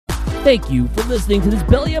Thank you for listening to this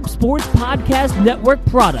Belly Up Sports Podcast Network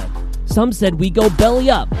product. Some said we go belly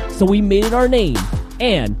up, so we made it our name,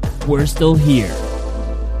 and we're still here.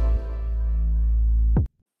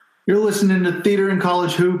 You're listening to Theater and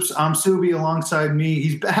College Hoops. I'm Subi. Alongside me,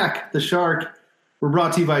 he's back, the Shark. We're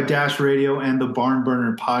brought to you by Dash Radio and the Barn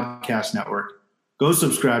Burner Podcast Network. Go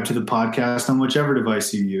subscribe to the podcast on whichever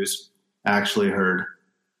device you use. Actually heard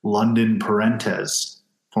London Parentes,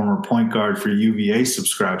 former point guard for UVA,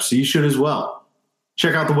 subscribes, so you should as well.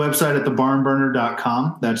 Check out the website at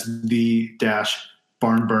thebarnburner.com. That's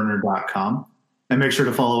the-barnburner.com. And make sure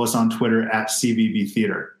to follow us on Twitter at CBB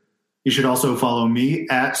Theater. You should also follow me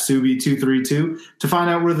at Subi232 to find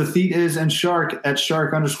out where the Theat is, and Shark at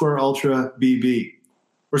Shark_UltraBB.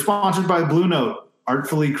 We're sponsored by Blue Note,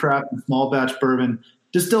 artfully crafted small batch bourbon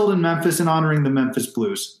distilled in Memphis and honoring the Memphis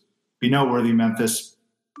Blues. Be noteworthy, Memphis.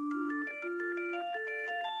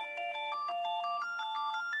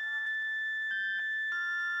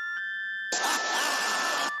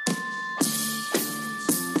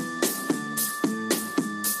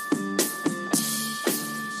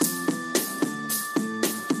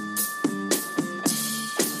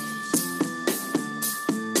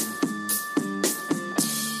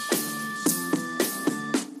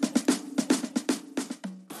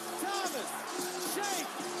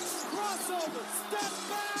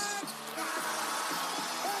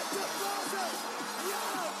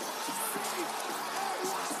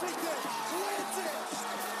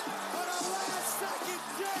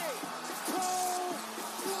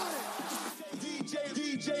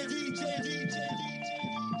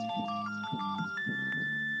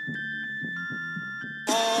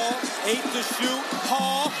 Eight to shoot.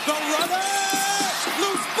 Hall, the runner.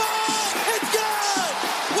 Loose ball. It's good.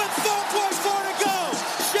 With 4.4 to go.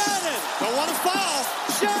 Shannon. Don't want to foul.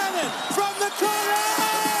 Shannon from the corner.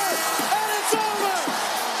 And it's over.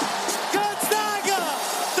 Gonzaga.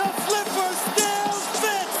 The flipper still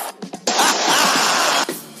fits.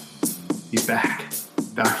 He's back.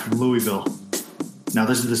 Back from Louisville. Now,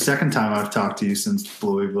 this is the second time I've talked to you since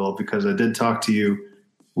Louisville, because I did talk to you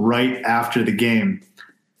right after the game.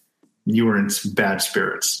 You were in some bad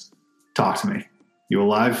spirits. Talk to me. You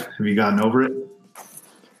alive? Have you gotten over it?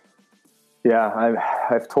 Yeah,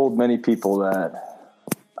 I've told many people that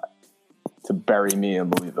to bury me in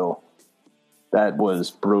Louisville. That was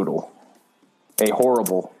brutal. A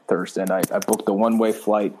horrible Thursday night. I booked a one-way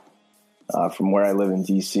flight from where I live in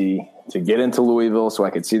D.C. to get into Louisville so I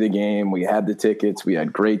could see the game. We had the tickets. We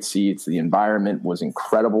had great seats. The environment was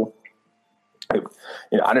incredible. I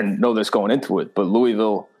didn't know this going into it, but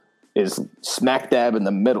Louisville is smack dab in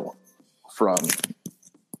the middle from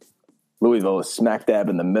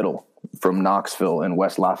Knoxville and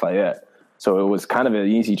West Lafayette. So it was kind of an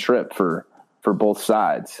easy trip for both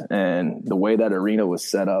sides. And the way that arena was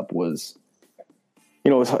set up was,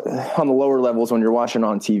 it was on the lower levels. When you're watching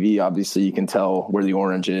on TV, obviously you can tell where the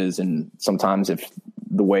orange is. And sometimes if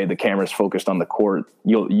the way the camera's focused on the court,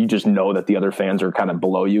 you just know that the other fans are kind of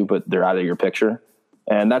below you, but they're out of your picture.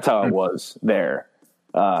 And that's how it was there.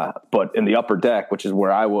 But in the upper deck, which is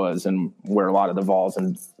where I was and where a lot of the Vols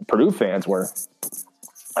and Purdue fans were,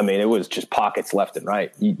 I mean, it was just pockets left and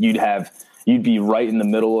right. You'd be right in the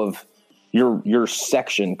middle of your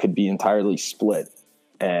section could be entirely split.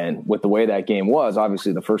 And with the way that game was,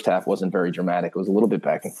 obviously the first half wasn't very dramatic. It was a little bit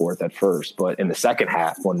back and forth at first, but in the second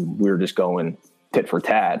half, when we were just going tit for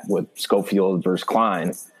tat with Schofield versus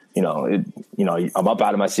Klein, I'm up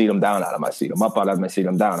out of my seat, I'm down out of my seat. I'm up out of my seat,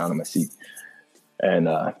 I'm down out of my seat. And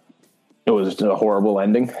it was a horrible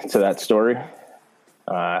ending to that story.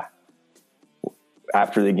 After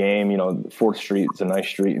the game, 4th Street is a nice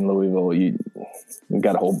street in Louisville. We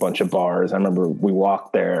got a whole bunch of bars. I remember we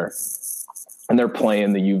walked there, and they're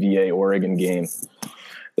playing the UVA-Oregon game.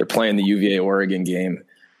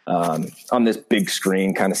 On this big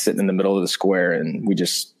screen, kind of sitting in the middle of the square, and we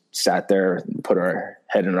just sat there, put our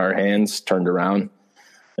head in our hands, turned around,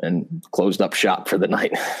 and closed up shop for the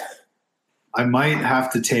night. I might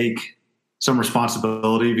have to take some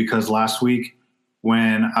responsibility, because last week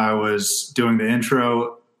when I was doing the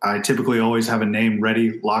intro, I typically always have a name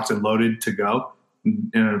ready, locked and loaded to go,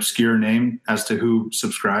 an obscure name as to who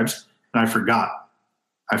subscribes. And I forgot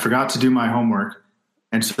to do my homework.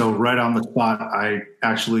 And so right on the spot, I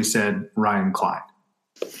actually said Ryan Klein.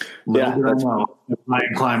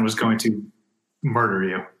 Ryan Klein was going to murder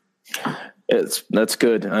you. That's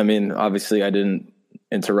good. I mean, obviously I didn't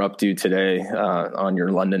interrupt you today on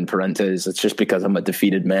your London Parentes. It's just because I'm a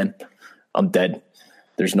defeated man. I'm dead.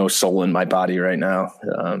 There's no soul in my body right now.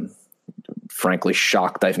 Frankly,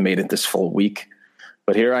 shocked I've made it this full week.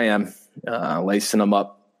 But here I am, lacing them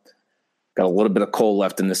up. got a little bit of coal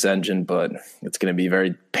left in this engine, but it's going to be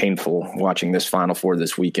very painful watching this Final Four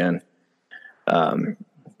this weekend.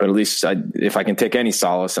 But at least if I can take any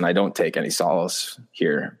solace, and I don't take any solace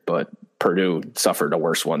here, but Purdue suffered a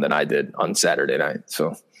worse one than I did on Saturday night.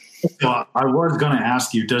 So I was going to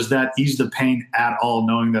ask you, does that ease the pain at all,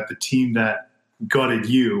 knowing that the team that gutted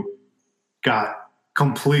you got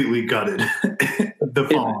completely gutted the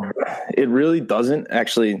following? It really doesn't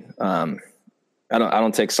actually. I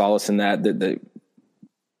don't take solace in that. The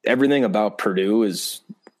everything about Purdue is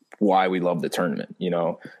why we love the tournament. You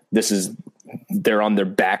know, they're on their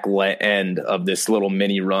back end of this little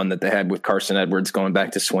mini run that they had with Carson Edwards going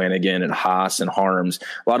back to Swanigan and Haas and Harms.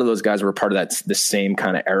 A lot of those guys were part of the same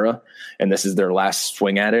kind of era, and this is their last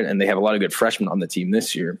swing at it. And they have a lot of good freshmen on the team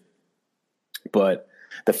this year. But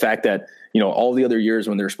the fact that, you know, all the other years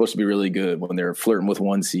when they're supposed to be really good, when they're flirting with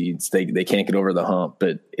 1 seeds, they can't get over the hump.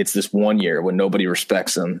 But it's this 1 year when nobody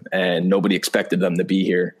respects them and nobody expected them to be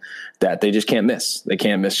here, that they just can't miss. They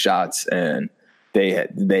can't miss shots. And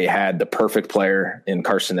they had the perfect player in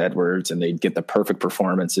Carson Edwards, and they'd get the perfect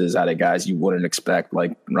performances out of guys you wouldn't expect,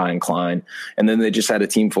 like Ryan Klein. And then they just had a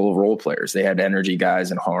team full of role players. They had energy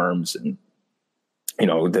guys and Harms, and, you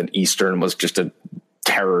know, then Eastern was just a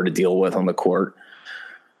terror to deal with on the court.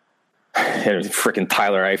 Freaking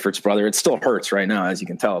Tyler Eifert's brother. It still hurts right now, as you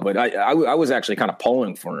can tell. But I was actually kind of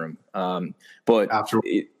pulling for him. But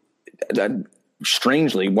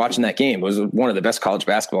strangely, watching that game was one of the best college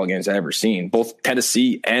basketball games I've ever seen. Both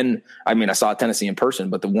Tennessee and, I mean, I saw Tennessee in person,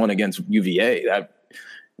 but the one against UVA,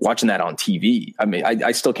 watching that on TV, I mean,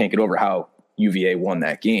 I still can't get over how UVA won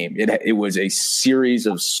that game. It was a series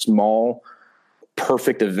of small,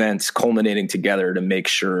 perfect events culminating together to make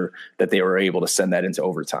sure that they were able to send that into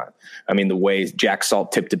overtime. I mean, the way Jack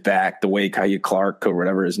Salt tipped it back, the way Kaya Clark, or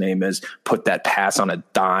whatever his name is, put that pass on a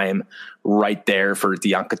dime right there for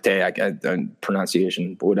Diakite,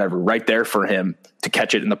 pronunciation, whatever, right there for him to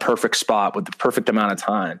catch it in the perfect spot with the perfect amount of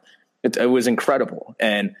time. It was incredible.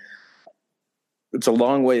 And it's a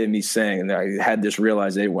long way of me saying that I had this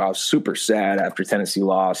realization, wow, I was super sad after Tennessee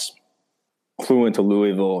lost. Flew into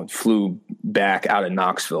Louisville and flew back out of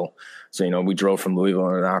Knoxville. So, you know, we drove from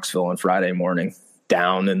Louisville to Knoxville on Friday morning,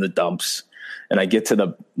 down in the dumps. And I get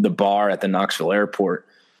to the bar at the Knoxville airport.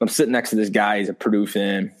 I'm sitting next to this guy. He's a Purdue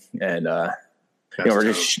fan. And, you know,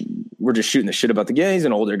 we're just shooting the shit about the game. He's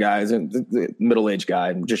an older guy. He's a middle-aged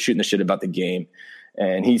guy. We're just shooting the shit about the game.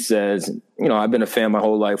 And he says, you know, I've been a fan my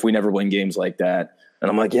whole life. We never win games like that.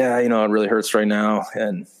 And I'm like, yeah, you know, it really hurts right now.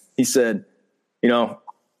 And he said, you know,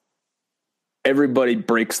 everybody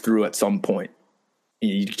breaks through at some point.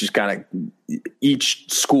 You just kind of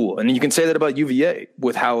each school. And you can say that about UVA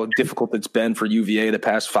with how difficult it's been for UVA the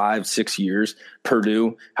past 5-6 years.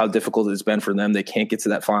 Purdue, how difficult it's been for them. They can't get to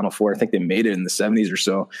that Final Four. I think they made it in the 70s or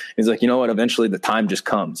so. He's like, you know what? Eventually the time just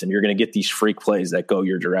comes and you're going to get these freak plays that go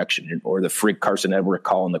your direction, or the freak Carson Edwards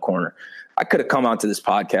call in the corner. I could have come onto this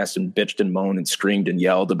podcast and bitched and moaned and screamed and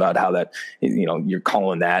yelled about how that, you know, you're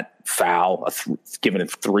calling that foul, giving it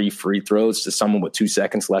 3 free throws to someone with 2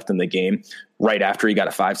 seconds left in the game right after he got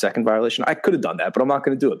a 5-second violation. I could have done that, but I'm not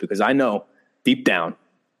going to do it because I know deep down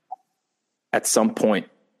at some point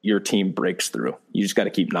your team breaks through. You just got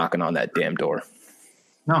to keep knocking on that damn door.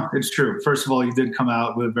 No, it's true. First of all, you did come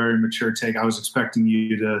out with a very mature take. I was expecting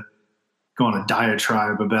you to go on a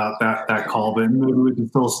diatribe about that call, but maybe we can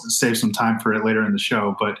still save some time for it later in the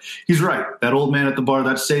show. But he's right. That old man at the bar,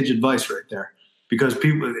 that's sage advice right there, because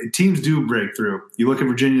teams do break through. You look at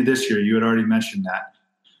Virginia this year, you had already mentioned that.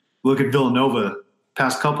 Look at Villanova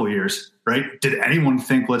past couple years, right? Did anyone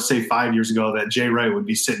think, let's say 5 years ago, that Jay Wright would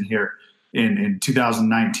be sitting here in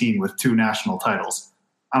 2019 with 2 national titles?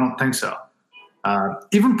 I don't think so.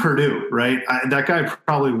 Even Purdue, right? That guy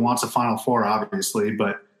probably wants a Final Four, obviously,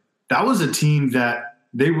 but that was a team that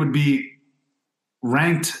they would be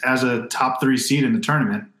ranked as a top 3 seed in the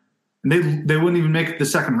tournament, and they wouldn't even make it the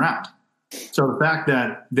second round. So the fact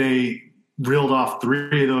that they reeled off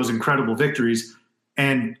 3 of those incredible victories,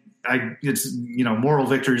 and it's, you know, moral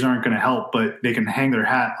victories aren't going to help, but they can hang their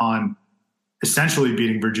hat on essentially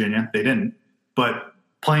beating Virginia. They didn't, but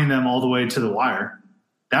playing them all the way to the wire.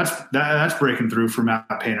 That's breaking through for Matt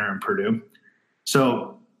Painter and Purdue.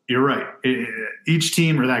 So you're right. Each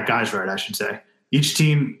team, or that guy's right, I should say, each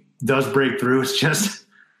team does break through. It's just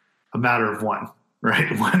a matter of when, right?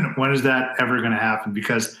 When is that ever going to happen?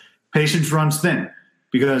 Because patience runs thin.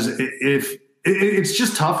 Because if it's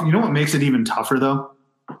just tough. You know what makes it even tougher, though,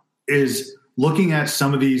 is looking at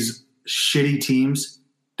some of these shitty teams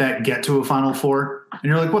that get to a Final Four, and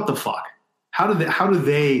you're like, what the fuck? How do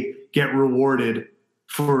they get rewarded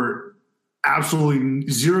for absolutely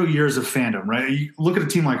 0 years of fandom, right? You look at a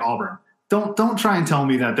team like Auburn. Don't try and tell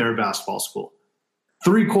me that they're a basketball school.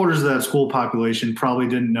 3/4 of that school population probably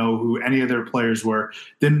didn't know who any of their players were.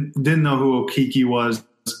 Didn't know who Okeke was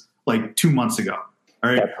like 2 months ago. All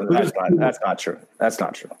right, that's not true. That's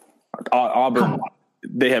not true. Auburn,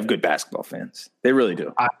 they have good basketball fans. They really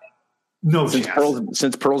do.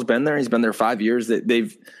 Since Pearl's been there, he's been there 5 years.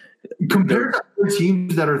 They've compared to other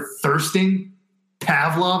teams that are thirsting,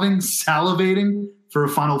 Pavloving, salivating for a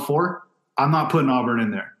Final Four. I'm not putting Auburn in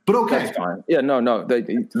there, but okay, that's fine. Yeah, no,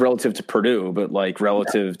 relative to Purdue, but like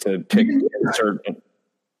relative to pick certain.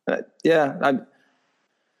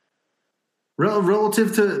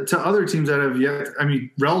 Relative to other teams that have yet. I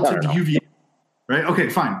mean, relative to UVA, right? Okay,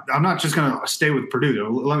 fine. I'm not just going to stay with Purdue though.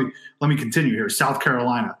 Let me continue here. South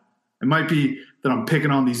Carolina. It might be that I'm picking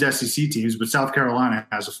on these SEC teams, but South Carolina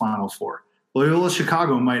has a Final Four. Loyola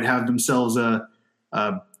Chicago might have themselves a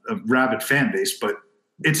rabid fan base, but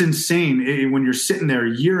it's insane when you're sitting there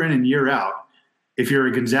year in and year out. If you're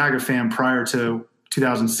a Gonzaga fan prior to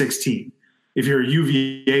 2016, if you're a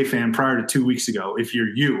UVA fan prior to 2 weeks ago, if you're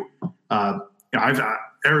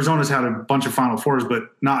Arizona's had a bunch of Final Fours, but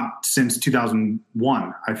not since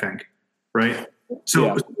 2001, I think, right?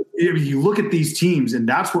 So if you look at these teams, and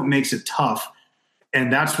that's what makes it tough.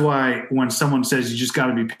 And that's why when someone says you just got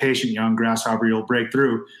to be patient, young grasshopper, you'll break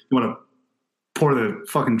through, you want to pour the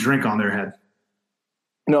fucking drink on their head.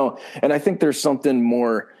 No, and I think there's something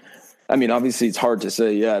more. I mean, obviously it's hard to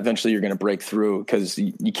say, eventually you're going to break through because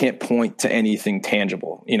you can't point to anything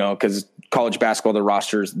tangible, because college basketball, the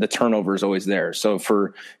rosters, the turnover is always there. So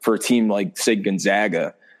for a team like, say,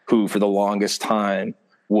 Gonzaga, who for the longest time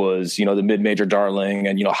was, the mid-major darling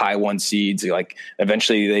and, high one seeds, like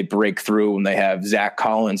eventually they break through and they have Zach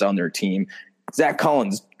Collins on their team. Zach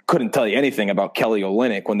Collins couldn't tell you anything about Kelly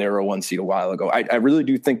Olynyk when they were a 1 seed a while ago. I really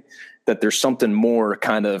do think that there's something more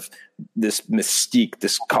kind of this mystique,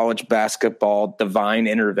 this college basketball divine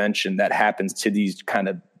intervention that happens to these kind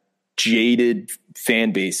of jaded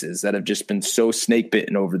fan bases that have just been so snake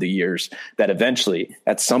bitten over the years that eventually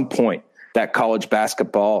at some point that college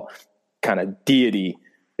basketball kind of deity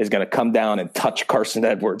is going to come down and touch Carson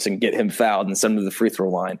Edwards and get him fouled and send him to the free throw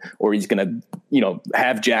line, or he's going to,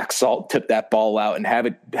 have Jack Salt tip that ball out and have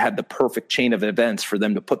the perfect chain of events for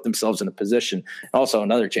them to put themselves in a position. Also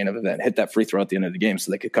another chain of event, hit that free throw at the end of the game so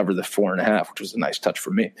they could cover the 4.5, which was a nice touch for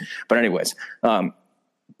me. But anyways,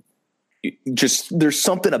 just there's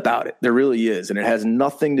something about it. There really is. And it has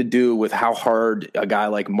nothing to do with how hard a guy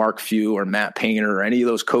like Mark Few or Matt Painter or any of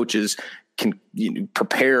those coaches can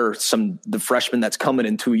prepare the freshman that's coming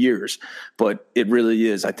in 2 years. But it really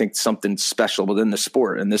is, I think, something special within the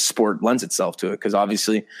sport. And this sport lends itself to it because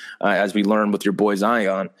obviously, as we learned with your boy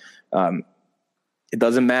Zion, it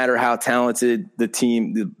doesn't matter how talented the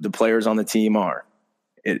team, the players on the team are.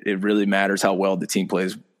 It really matters how well the team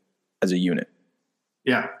plays as a unit.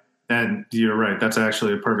 Yeah, and you're right. That's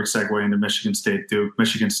actually a perfect segue into Michigan State, Duke.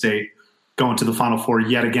 Michigan State going to the Final Four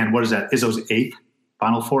yet again. What is that? Izzo's 8th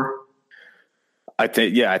Final Four? I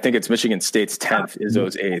think it's Michigan State's 10th,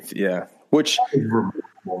 Izzo's 8th. Yeah. Which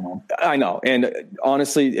I know. And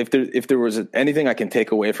honestly, if there was anything I can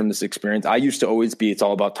take away from this experience, I used to always be, it's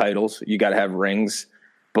all about titles. You got to have rings.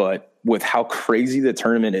 But with how crazy the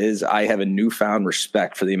tournament is, I have a newfound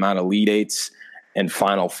respect for the amount of Elite Eights and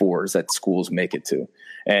Final Fours that schools make it to.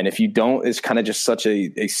 And if you don't, it's kind of just such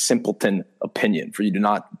a simpleton opinion for you to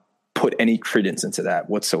not put any credence into that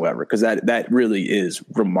whatsoever, because that really is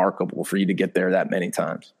remarkable for you to get there that many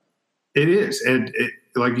times. It is. And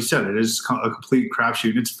like you said, it is a complete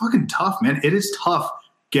crapshoot. It's fucking tough, man. It is tough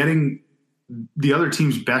getting the other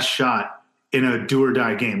team's best shot in a do or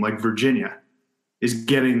die game. Like Virginia is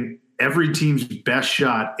getting every team's best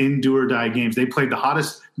shot in do or die games. They played the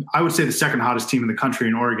hottest, I would say the second hottest team in the country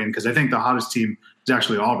in Oregon, because I think the hottest team is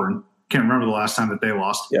actually Auburn. Can't remember the last time that they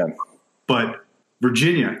lost. Yeah. But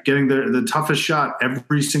Virginia getting the toughest shot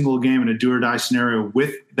every single game in a do or die scenario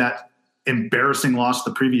with that embarrassing loss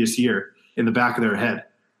the previous year in the back of their head,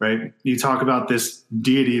 right? You talk about this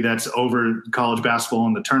deity that's over college basketball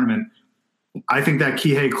in the tournament. I think that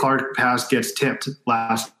Kihei Clark pass gets tipped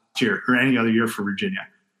last year or any other year for Virginia.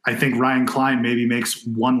 I think Ryan Klein maybe makes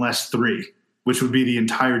one less three, which would be the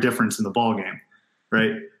entire difference in the ball game,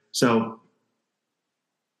 right? So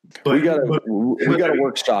we got to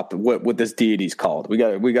workshop what this deity's called. We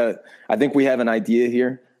got. I think we have an idea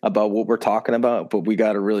here about what we're talking about, but we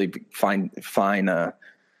got to really find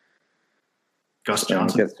Gus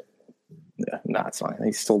Johnson. It's fine.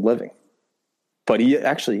 He's still living, but he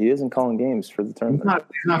isn't calling games for the tournament.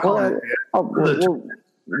 He's not calling.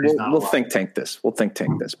 We'll think tank this.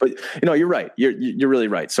 But you're right. You're really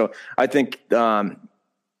right. So I think.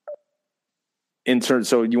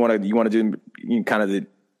 so you want to do kind of the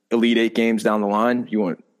Elite Eight games down the line? You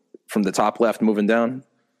want from the top left moving down?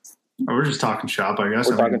 Oh, we're just talking shop, I guess.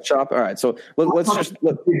 We're talking shop. All right. So let's talk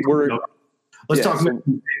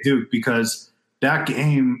Duke, because that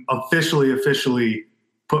game officially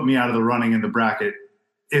put me out of the running in the bracket.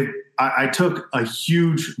 I took a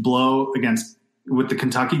huge blow with the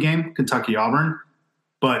Kentucky game, Kentucky-Auburn,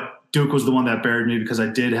 but Duke was the one that buried me because I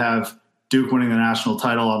did have Duke winning the national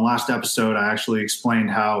title. On last episode, I actually explained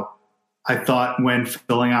how I thought when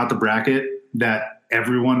filling out the bracket that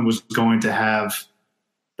everyone was going to have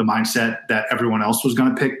the mindset that everyone else was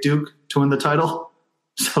going to pick Duke to win the title.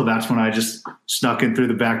 So that's when I just snuck in through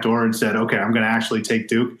the back door and said, okay, I'm going to actually take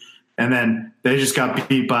Duke. And then they just got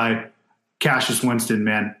beat by Cassius Winston,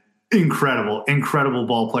 man. Incredible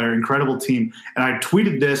ball player, incredible team. And I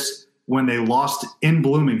tweeted this when they lost in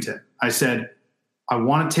Bloomington. I said, I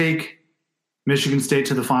want to take Michigan State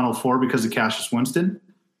to the Final Four because of Cassius Winston,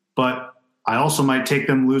 but I also might take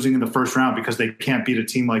them losing in the first round because they can't beat a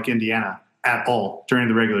team like Indiana at all during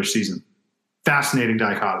the regular season. Fascinating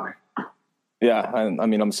dichotomy. Yeah, I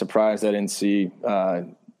mean, I'm surprised I didn't see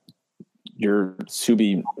your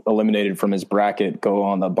Subi eliminated from his bracket go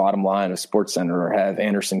on the bottom line of SportsCenter, or have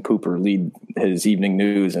Anderson Cooper lead his evening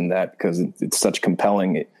news in that, because it's such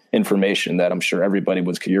compelling information that I'm sure everybody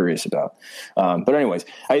was curious about. But anyways,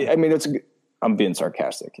 I mean, I'm being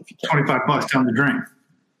sarcastic. If you can, $25 down the drain.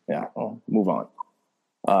 Yeah, I'll move on.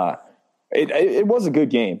 It was a good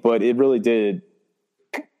game, but it really did,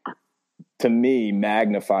 to me,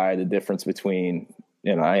 magnify the difference between,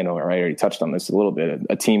 I already touched on this a little bit,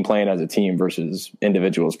 a team playing as a team versus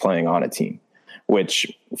individuals playing on a team,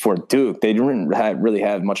 which for Duke, they didn't really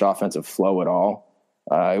have much offensive flow at all.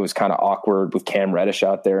 It was kind of awkward with Cam Reddish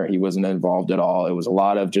out there. He wasn't involved at all. It was a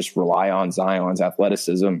lot of just rely on Zion's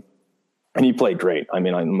athleticism, and he played great. I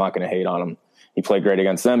mean, I'm not going to hate on him. He played great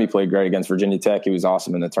against them. He played great against Virginia Tech. He was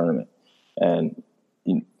awesome in the tournament. And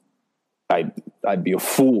I'd be a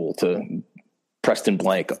fool to Preston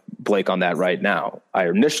Blake on that right now. I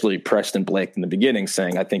initially Preston Blake in the beginning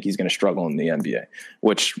saying I think he's going to struggle in the NBA,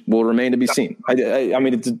 which will remain to be seen. I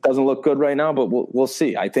mean, it doesn't look good right now, but we'll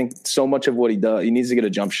see. I think so much of what he does, he needs to get a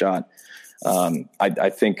jump shot. I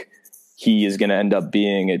think he is going to end up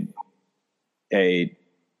being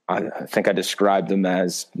I think I described him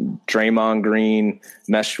as Draymond Green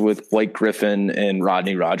meshed with Blake Griffin and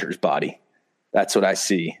Rodney Rogers' body. That's what I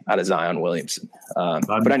see out of Zion Williamson.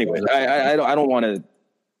 But anyway, I don't want to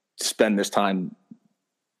spend this time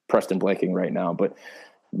Preston Blaking right now. But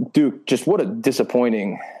Duke, just what a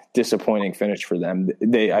disappointing finish for them.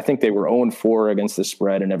 I think they were 0-4 against the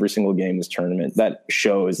spread in every single game this tournament. That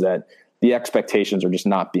shows that the expectations are just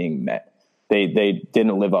not being met. They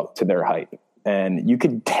didn't live up to their hype. And you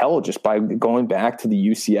could tell just by going back to the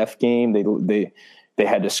UCF game, they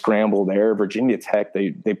had to scramble there. Virginia Tech,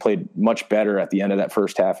 they played much better at the end of that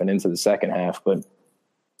first half and into the second half, but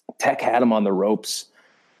Tech had them on the ropes.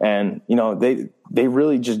 And, they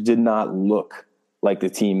really just did not look like the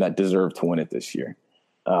team that deserved to win it this year.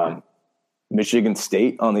 Michigan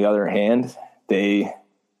State, on the other hand, it's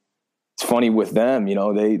funny with them,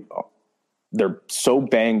 they're so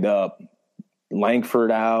banged up.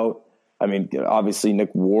 Langford out. I mean, obviously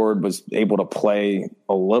Nick Ward was able to play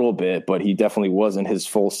a little bit, but he definitely wasn't his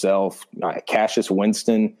full self. Cassius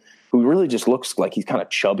Winston, who really just looks like he's kind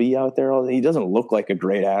of chubby out there. He doesn't look like a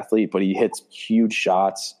great athlete, but he hits huge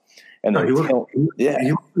shots. And he looks like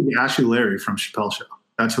Ashley Larry from Chappelle Show.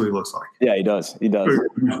 That's who he looks like. Yeah, he does.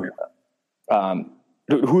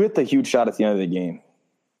 Who hit the huge shot at the end of the game?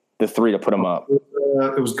 The three to put him up.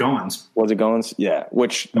 It was Goins. Was it Goins? Yeah.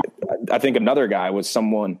 Which I think another guy was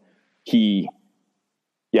someone. It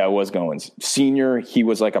was Goins. Senior, he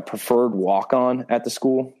was like a preferred walk-on at the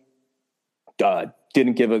school.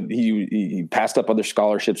 He passed up other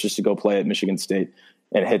scholarships just to go play at Michigan State,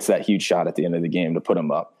 and hits that huge shot at the end of the game to put him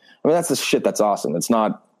up. I mean, that's the shit that's awesome. It's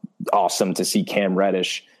not awesome to see Cam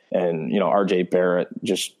Reddish and, RJ Barrett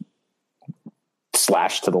just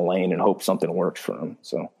slash to the lane and hope something works for him.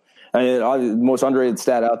 So, most underrated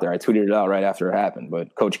stat out there, I tweeted it out right after it happened,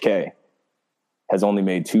 but Coach K has only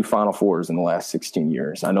made 2 Final Fours in the last 16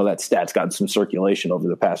 years. I know that stat's got some circulation over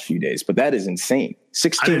the past few days, but that is insane.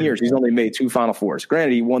 16 years, he's only made 2 Final Fours.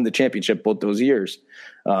 Granted, he won the championship both those years,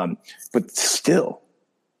 but still,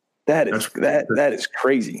 that is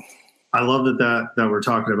crazy. I love that we're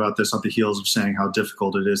talking about this on the heels of saying how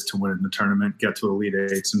difficult it is to win in the tournament, get to Elite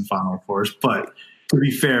Eights and Final Fours. But to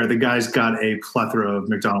be fair, the guy's got a plethora of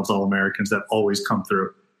McDonald's All-Americans that always come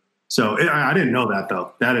through. So I didn't know that,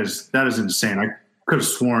 though. That is insane. I could have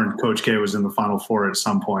sworn Coach K was in the Final Four at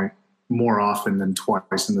some point. more often than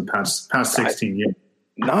twice in the past 16 years.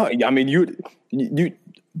 No, I mean, you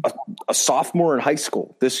a sophomore in high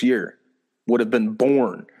school this year would have been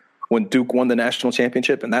born when Duke won the national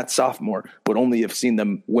championship, and that sophomore would only have seen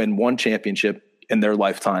them win one championship in their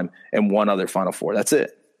lifetime and one other Final Four. That's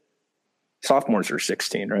it. Sophomores are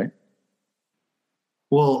 16, right?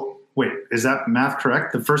 Well, wait, is that math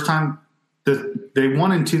correct? The first time they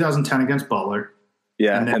won in 2010 against Butler.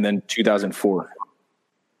 Yeah, and then 2004.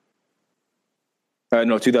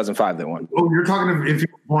 No, 2005 they won. Oh, you're talking if you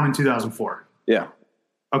were born in 2004. Yeah.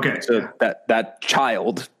 Okay. So that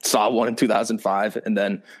child saw one in 2005 and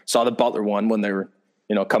then saw the Butler one when they were,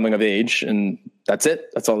 coming of age, and that's it.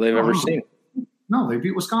 That's all they've ever seen. No, they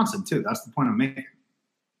beat Wisconsin too. That's the point I'm making.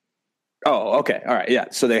 Oh, okay. All right. Yeah.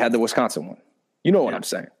 So they had the Wisconsin one. You know what I'm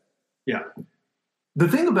saying. Yeah. The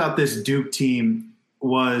thing about this Duke team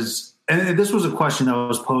was, and this was a question that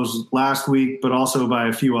was posed last week, but also by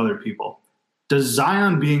a few other people. Does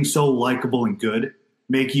Zion being so likable and good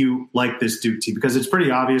make you like this Duke team? Because it's pretty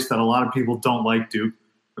obvious that a lot of people don't like Duke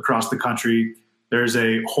across the country. There's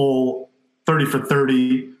a whole 30 for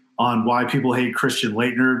 30 on why people hate Christian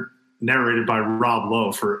Laettner, narrated by Rob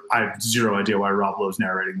Lowe. I have zero idea why Rob Lowe is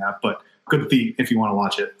narrating that, but good feat if you want to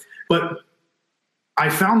watch it. But I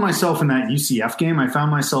found myself in that UCF game. I found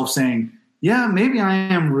myself saying, yeah, maybe I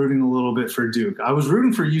am rooting a little bit for Duke. I was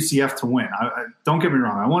rooting for UCF to win. Don't get me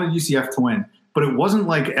wrong. I wanted UCF to win, but it wasn't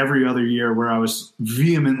like every other year where I was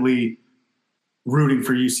vehemently rooting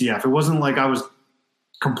for UCF. It wasn't like I was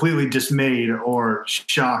completely dismayed or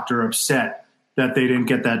shocked or upset that they didn't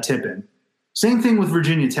get that tip in. Same thing with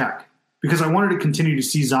Virginia Tech, because I wanted to continue to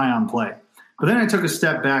see Zion play. But then I took a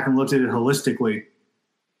step back and looked at it holistically.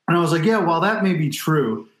 And I was like, yeah, while that may be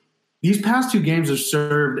true, these past two games have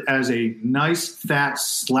served as a nice fat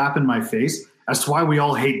slap in my face as to why we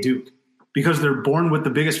all hate Duke, because they're born with the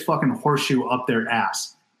biggest fucking horseshoe up their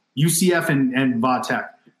ass. UCF and Vatech.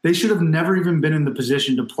 They should have never even been in the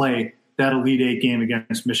position to play that Elite Eight game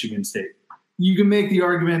against Michigan State. You can make the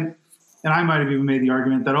argument, and I might have even made the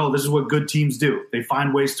argument that, this is what good teams do. They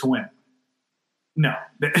find ways to win. No,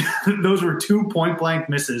 those were 2 point-blank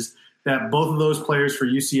misses that both of those players for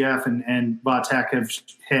UCF and Vatech have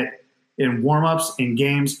hit in warm-ups, in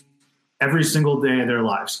games, every single day of their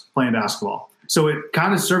lives playing basketball. So it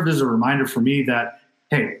kind of served as a reminder for me that,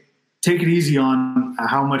 hey, take it easy on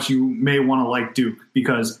how much you may want to like Duke,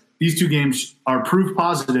 because these two games are proof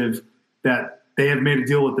positive that they have made a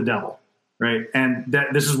deal with the devil, right? And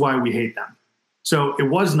that this is why we hate them. So it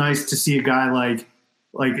was nice to see a guy like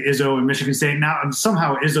Izzo in Michigan State. Now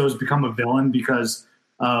somehow Izzo has become a villain because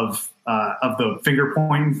of the finger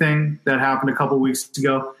pointing thing that happened a couple of weeks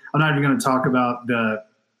ago. I'm not even going to talk about the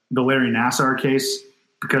Larry Nassar case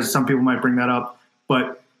because some people might bring that up,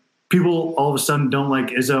 but people all of a sudden don't like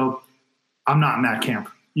Izzo. I'm not in that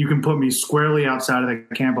camp. You can put me squarely outside of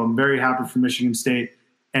that camp. I'm very happy for Michigan State.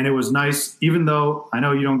 And it was nice, even though I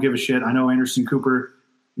know you don't give a shit. I know Anderson Cooper,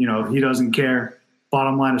 he doesn't care.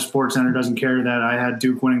 Bottom line of SportsCenter doesn't care that I had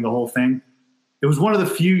Duke winning the whole thing. It was one of the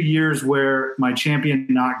few years where my champion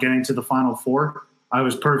not getting to the Final Four, I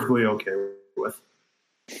was perfectly okay with.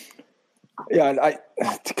 Yeah, I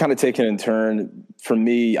kind of take it in turn. For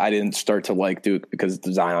me, I didn't start to like Duke because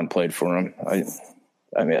Zion played for him.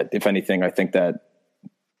 I mean, if anything, I think that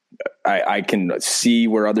I can see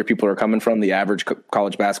where other people are coming from. The average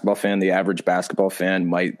college basketball fan, the average basketball fan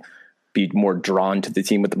might be more drawn to the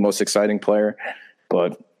team with the most exciting player.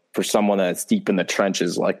 But for someone that's deep in the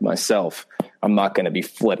trenches like myself, I'm not going to be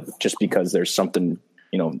flipped just because there's something,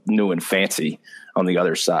 new and fancy on the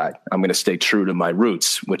other side. I'm going to stay true to my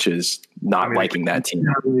roots, which is not liking that team.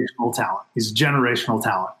 Generational talent. He's generational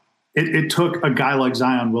talent. It took a guy like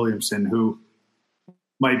Zion Williamson, who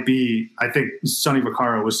might be, I think Sonny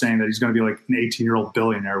Vaccaro was saying that he's going to be like an 18-year-old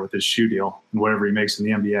billionaire with his shoe deal and whatever he makes in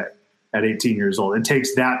the NBA at 18 years old. It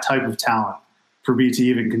takes that type of talent for me to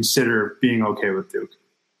even consider being okay with Duke.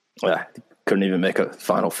 Yeah, couldn't even make a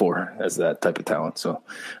Final Four as that type of talent. So,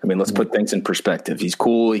 I mean, let's put things in perspective. He's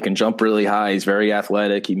cool. He can jump really high. He's very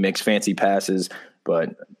athletic. He makes fancy passes,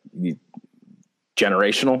 but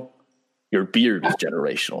generational, your beard is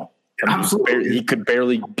generational. I mean, Absolutely. he could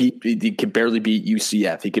barely beat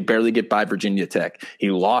UCF. He could barely get by Virginia Tech. He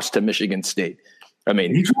lost to Michigan State. I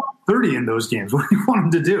mean, he dropped 30 in those games. What do you want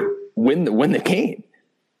him to do? Win the game.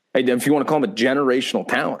 If you want to call him a generational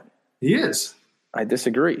talent, He is. I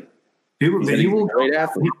disagree. He's a great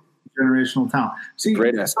athlete. generational talent. See,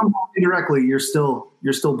 somehow indirectly, you're still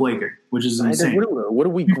blaking, which is insane. What are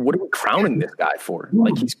we crowning this guy for?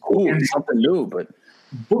 Like, he's cool, he's something new, but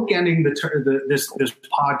bookending this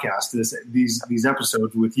podcast, these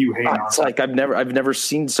episodes with you hating on. It's like I've never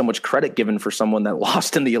seen so much credit given for someone that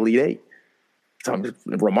lost in the Elite Eight.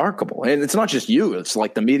 It's remarkable, and it's not just you; it's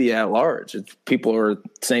like the media at large. People are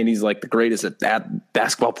saying he's like the greatest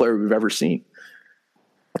basketball player we've ever seen.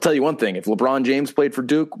 I'll tell you one thing: if LeBron James played for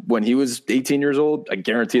Duke when he was 18 years old, I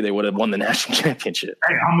guarantee they would have won the national championship.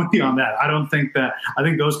 Hey, I'm with you on that. I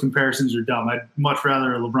think those comparisons are dumb. I'd much rather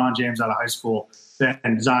LeBron James out of high school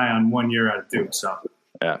than Zion 1 year out of Duke. So,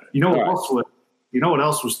 yeah. You know what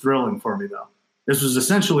else was thrilling for me though? This was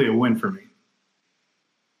essentially a win for me.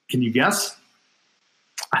 Can you guess?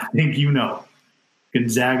 I think you know.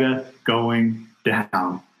 Gonzaga going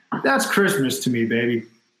down. That's Christmas to me, baby.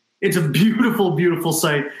 It's a beautiful, beautiful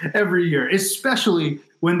sight every year, especially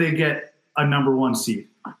when they get a number one seed.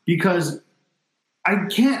 Because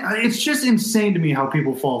it's just insane to me how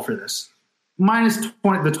people fall for this. Minus the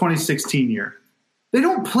 2016 year. They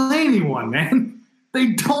don't play anyone, man.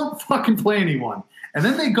 They don't fucking play anyone. And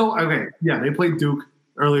then they go, okay, yeah, they played Duke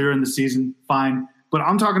earlier in the season, fine. But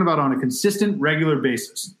I'm talking about on a consistent, regular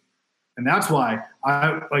basis. And that's why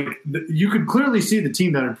you could clearly see the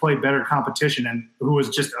team that had played better competition and who was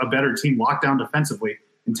just a better team locked down defensively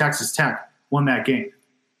in Texas Tech won that game.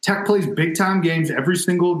 Tech plays big-time games every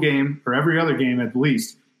single game, or every other game at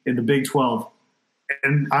least, in the Big 12.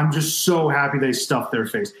 And I'm just so happy they stuffed their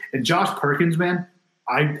face. And Josh Perkins, man,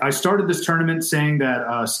 I started this tournament saying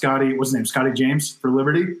that Scotty James for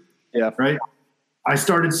Liberty? Yeah. Right? I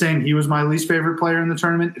started saying he was my least favorite player in the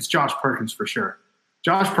tournament. It's Josh Perkins for sure.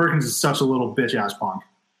 Josh Perkins is such a little bitch-ass punk.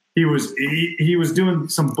 He was doing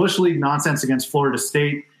some Bush League nonsense against Florida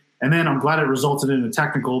State, and then I'm glad it resulted in a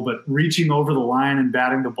technical, but reaching over the line and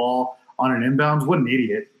batting the ball on an inbounds, what an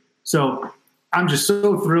idiot. So I'm just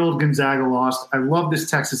so thrilled Gonzaga lost. I love this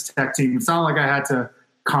Texas Tech team. It's not like I had to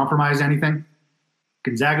compromise anything.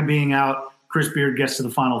 Gonzaga being out, Chris Beard gets to the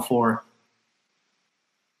Final Four.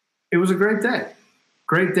 It was a great day.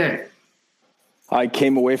 Great day. I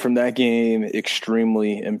came away from that game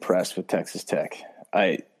extremely impressed with Texas Tech.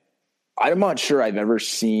 I'm not sure I've ever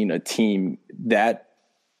seen a team that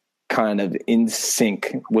kind of in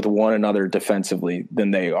sync with one another defensively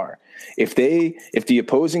than they are. If the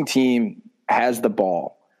opposing team has the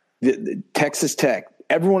ball, the Texas Tech,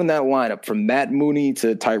 everyone in that lineup from Matt Mooney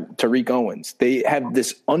to Tariq Owens, they have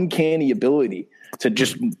this uncanny ability to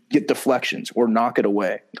just get deflections or knock it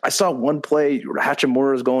away. I saw one play,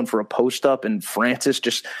 Hachimura's going for a post-up, and Francis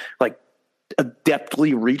just like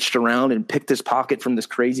adeptly reached around and picked his pocket from this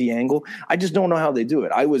crazy angle. I just don't know how they do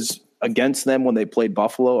it. I was against them when they played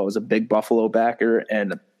Buffalo. I was a big Buffalo backer,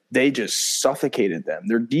 and they just suffocated them.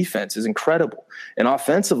 Their defense is incredible. And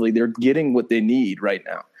offensively, they're getting what they need right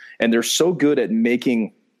now. And they're so good at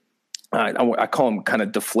making, I call them kind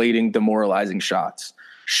of deflating, demoralizing shots.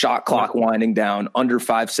 Shot clock winding down under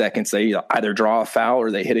 5 seconds. They either draw a foul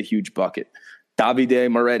or they hit a huge bucket. Davide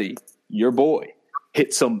Moretti, your boy,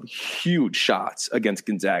 hit some huge shots against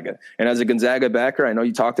Gonzaga. And as a Gonzaga backer, I know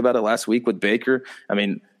you talked about it last week with Baker. I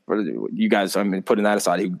mean, you guys, putting that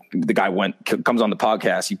aside, the guy comes on the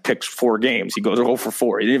podcast. He picks 4 games. He goes 0 for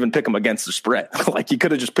 4. He didn't even pick them against the spread. Like, he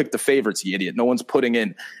could have just picked the favorites, you idiot. No one's putting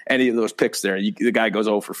in any of those picks there. The guy goes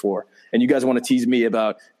 0 for 4. And you guys want to tease me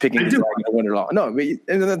about picking Gonzaga to win it all. No,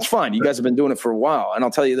 and that's fine. You guys have been doing it for a while. And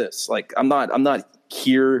I'll tell you this, like, I'm not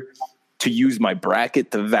here to use my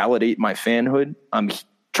bracket to validate my fanhood. I'm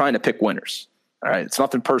trying to pick winners. All right. It's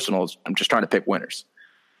nothing personal. I'm just trying to pick winners.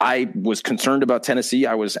 I was concerned about Tennessee.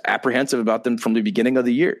 I was apprehensive about them from the beginning of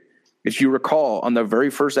the year. If you recall, on the very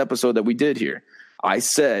first episode that we did here, I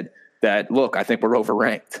said that, look, I think we're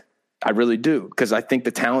overranked. I really do, because I think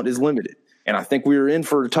the talent is limited. And I think we were in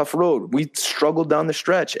for a tough road. We struggled down the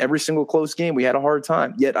stretch. Every single close game, we had a hard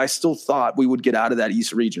time. Yet I still thought we would get out of that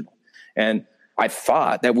East Regional. And I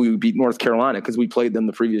thought that we would beat North Carolina because we played them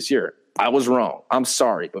the previous year. I was wrong. I'm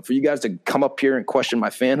sorry. But for you guys to come up here and question my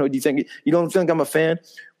fanhood, you don't think I'm a fan?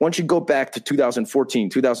 Why don't you go back to 2014,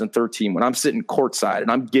 2013, when I'm sitting courtside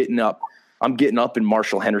and I'm getting up in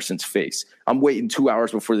Marshall Henderson's face. I'm waiting 2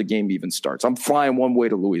 hours before the game even starts. I'm flying one way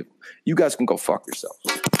to Louisville. You guys can go fuck yourselves.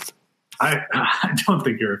 I don't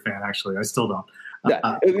think you're a fan, actually. I still don't.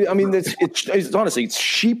 I mean, it's honestly, it's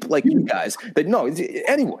sheep like you guys. That no,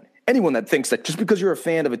 anyone that thinks that just because you're a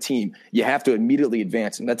fan of a team, you have to immediately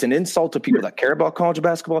advance. And that's an insult to people that care about college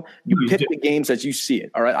basketball. You pick the games as you see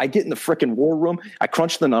it. All right. I get in the freaking war room. I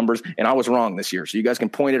crunch the numbers, and I was wrong this year. So you guys can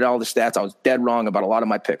point at all the stats. I was dead wrong about a lot of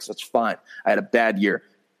my picks. That's fine. I had a bad year.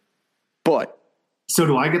 But So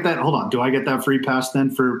do I get that? Hold on. Do I get that free pass then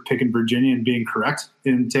for picking Virginia and being correct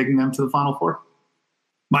in taking them to the Final Four?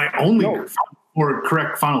 My only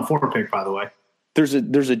correct Final Four pick, by the way. There's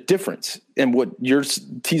a difference in what you're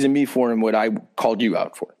teasing me for and what I called you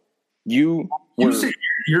out for. You say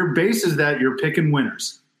your base is that you're picking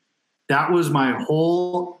winners. That was my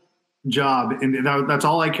whole job, and that's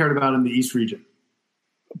all I cared about in the East region.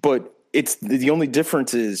 But it's the only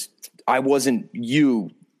difference is I wasn't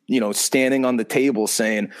standing on the table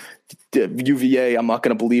saying UVA, I'm not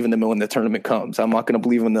going to believe in them when the tournament comes. I'm not going to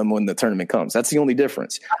believe in them when the tournament comes. That's the only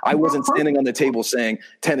difference. I wasn't standing on the table saying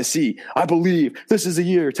Tennessee, I believe this is a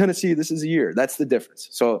year. Tennessee, this is a year. That's the difference.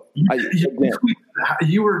 So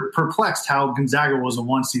you were perplexed how Gonzaga was a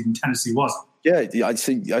 1 seed and Tennessee wasn't. Yeah, I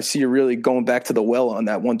see you're really going back to the well on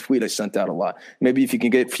that one tweet I sent out a lot. Maybe if you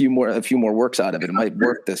can get a few more works out of it, it might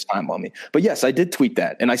work this time on me. But yes, I did tweet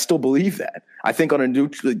that, and I still believe that. I think on a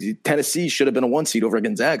neutral, Tennessee should have been a 1 seed over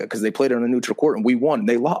Gonzaga because they played on a neutral court and we won.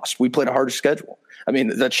 They lost. We played a harder schedule. I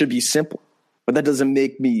mean, that should be simple, but that doesn't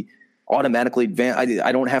make me automatically advance.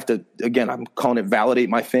 I don't have to. Again, I'm calling it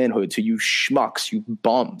validate my fanhood to you schmucks, you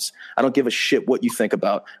bums. I don't give a shit what you think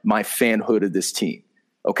about my fanhood of this team.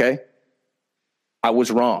 Okay. I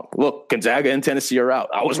was wrong. Look, Gonzaga and Tennessee are out.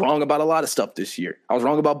 I was wrong about a lot of stuff this year. I was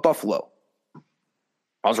wrong about Buffalo.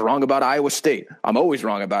 I was wrong about Iowa State. I'm always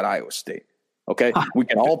wrong about Iowa State. Okay? We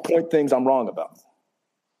can all point things I'm wrong about.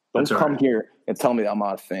 Don't come here and tell me that I'm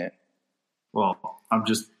not a fan. Well, I'm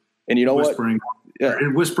just whispering.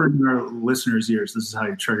 Whispering in our listeners' ears. This is how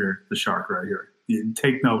you trigger the shark right here. You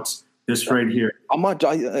take notes. This right here. I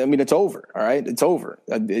mean, it's over. All right. It's over.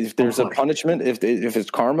 If there's a punishment, if it's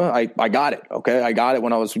karma, I got it. Okay. I got it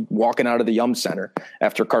when I was walking out of the Yum Center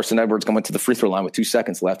after Carson Edwards went to the free throw line with 2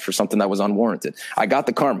 seconds left for something that was unwarranted. I got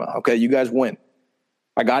the karma. Okay. You guys win.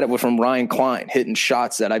 I got it from Ryan Klein hitting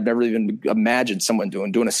shots that I've never even imagined someone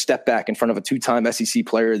doing a step back in front of a 2-time SEC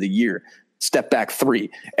player of the year, step back 3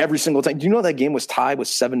 every single time. Do you know that game was tied with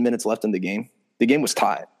 7 minutes left in the game? The game was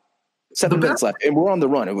tied. 7 minutes left, and we're on the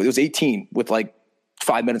run. It was 18 with like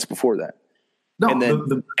 5 minutes before that. No, and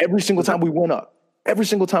then every single time we went up,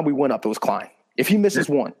 it was Klein. If he misses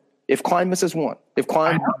one, if Klein misses one, if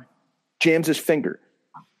Klein jams his finger,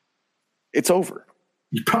 it's over.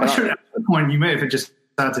 You probably should have at the point you may if it just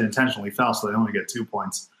had to intentionally foul, so they only get 2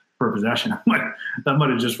 points per possession. That might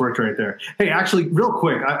have just worked right there. Hey, actually, real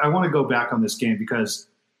quick, I want to go back on this game because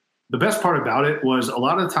the best part about it was a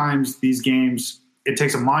lot of times these games – it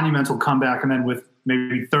takes a monumental comeback, and then with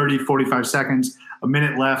maybe 30, 45 seconds, a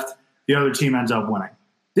minute left, the other team ends up winning.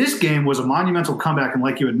 This game was a monumental comeback, and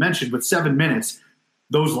like you had mentioned, with 7 minutes,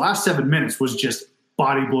 those last 7 minutes was just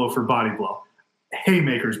body blow for body blow.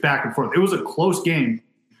 Haymakers back and forth. It was a close game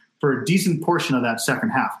for a decent portion of that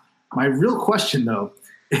second half. My real question, though,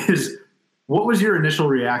 is what was your initial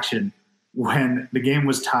reaction when the game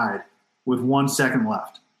was tied with 1 second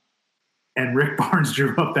left and Rick Barnes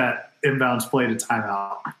drew up that inbounds play to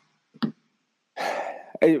timeout?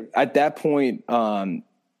 At that point,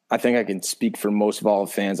 I think I can speak for most Vol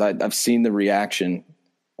fans. I've seen the reaction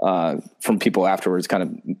from people afterwards kind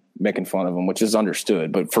of making fun of him, which is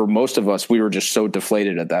understood. But for most of us, we were just so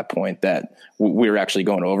deflated at that point that we were actually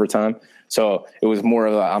going to overtime. So it was more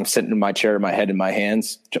of I'm sitting in my chair, my head in my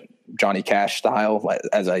hands, Johnny Cash style,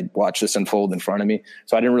 as I watched this unfold in front of me.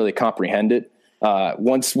 So I didn't really comprehend it.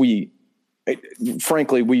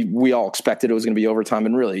 Frankly, we all expected it was going to be overtime,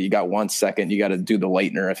 and really, you got 1 second. You got to do the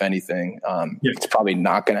Leitner, if anything. It's probably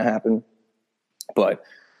not going to happen, but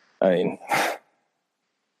I mean,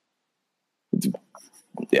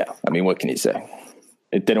 yeah. I mean, what can you say?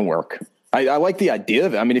 It didn't work. I like the idea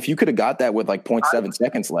of it. I mean, if you could have got that with like 0.7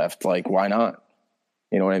 seconds left, like why not?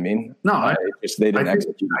 You know what I mean? No, they didn't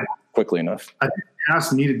execute quickly enough. I think the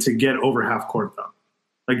pass needed to get over half court though.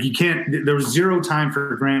 Like you can't – there was zero time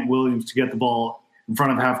for Grant Williams to get the ball in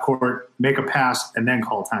front of half court, make a pass, and then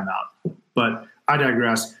call timeout. But I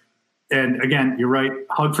digress. And, again, you're right.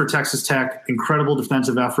 Hug for Texas Tech. Incredible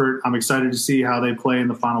defensive effort. I'm excited to see how they play in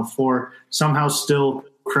the Final Four. Somehow still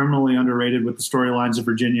criminally underrated with the storylines of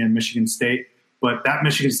Virginia and Michigan State. But that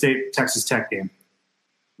Michigan State-Texas Tech game,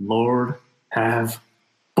 Lord have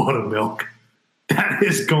buttermilk. That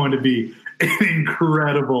is going to be an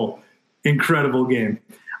incredible game.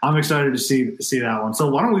 I'm excited to see that one. So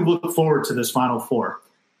why don't we look forward to this Final Four?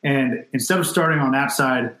 And instead of starting on that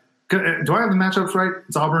side, do I have the matchups right?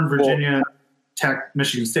 It's Auburn, Virginia, Tech,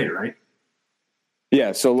 Michigan State, right?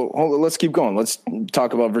 Yeah, so let's keep going. Let's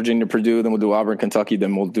talk about Virginia, Purdue, then we'll do Auburn, Kentucky,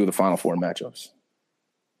 then we'll do the Final Four matchups.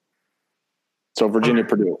 So Virginia,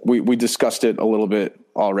 Purdue, we discussed it a little bit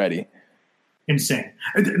already. Insane.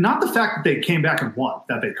 Not the fact that they came back and won,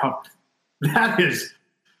 that they covered. That is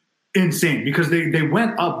insane because they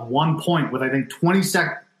went up 1 point with, I think,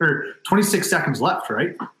 26 seconds left,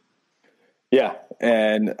 right? Yeah.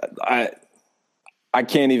 And I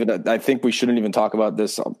can't even, I think we shouldn't even talk about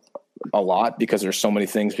this a lot because there's so many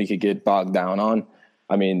things we could get bogged down on.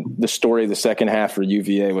 I mean, the story of the second half for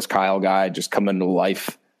UVA was Kyle Guy just coming to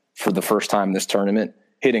life for the first time this tournament,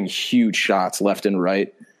 hitting huge shots left and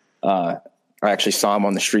right. I actually saw him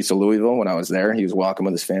on the streets of Louisville when I was there. He was walking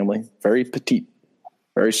with his family. Very petite,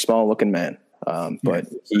 very small looking man. But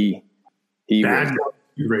he bad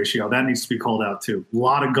ratio. That needs to be called out too. A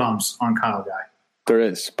lot of gums on Kyle Guy. There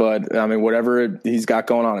is, but I mean, whatever he's got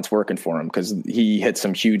going on, it's working for him because he hit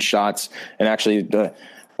some huge shots. And actually,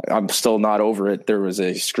 I'm still not over it. There was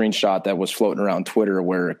a screenshot that was floating around Twitter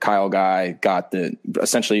where Kyle Guy got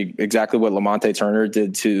essentially exactly what Lamonte Turner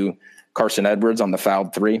did to Carson Edwards on the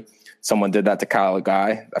fouled three. Someone did that to Kyle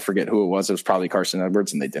Guy. I forget who it was. It was probably Carson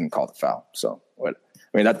Edwards, and they didn't call the foul. So, I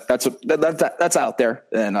mean, that's out there,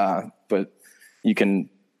 and but you can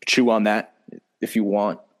chew on that if you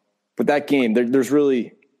want. But that game, there's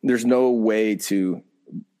no way to.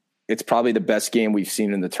 It's probably the best game we've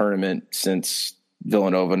seen in the tournament since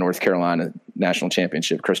Villanova, North Carolina national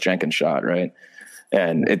championship. Chris Jenkins shot, right,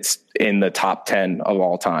 and it's in the top 10 of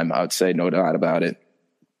all time. I would say, no doubt about it.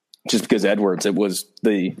 Just because Edwards, it was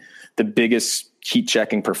the biggest heat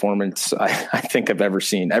checking performance I think I've ever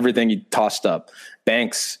seen. Everything he tossed up,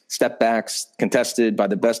 banks, step backs, contested by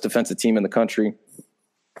the best defensive team in the country,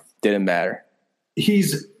 didn't matter.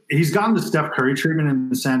 He's gotten the Steph Curry treatment in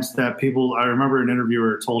the sense that I remember an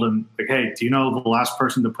interviewer told him, like, hey, do you know the last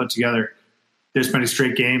person to put together this many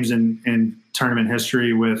straight games in tournament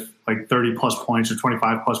history with like 30 plus points or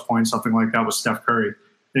 25 plus points, something like that, was Steph Curry.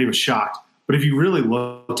 And he was shocked. But if you really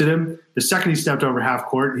looked at him, the second he stepped over half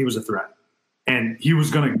court, he was a threat. And he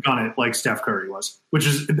was going to gun it like Steph Curry was,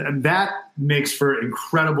 that makes for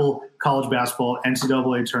incredible college basketball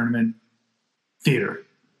NCAA tournament theater.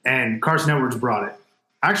 And Carson Edwards brought it.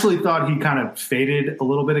 I actually thought he kind of faded a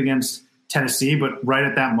little bit against Tennessee, but right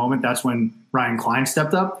at that moment, that's when Ryan Klein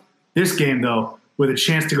stepped up. This game, though, with a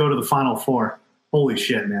chance to go to the Final Four, holy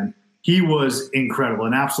shit, man. He was incredible,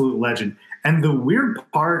 an absolute legend. And the weird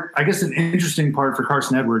part, I guess an interesting part for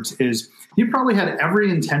Carson Edwards, is he probably had every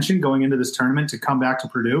intention going into this tournament to come back to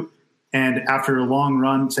Purdue and after a long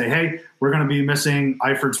run say, hey, we're going to be missing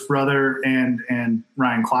Eifert's brother and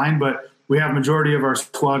Ryan Klein, but we have majority of our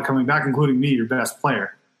squad coming back, including me, your best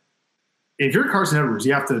player. If you're Carson Edwards,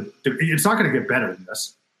 it's not going to get better than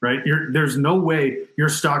this, right? There's no way your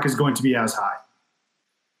stock is going to be as high.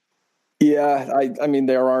 Yeah, I mean,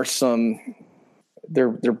 there are some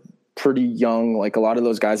they're pretty young. Like a lot of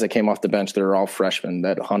those guys that came off the bench, they're all freshmen.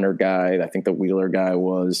 That Hunter guy, I think the Wheeler guy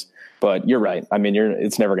was. But you're right. I mean,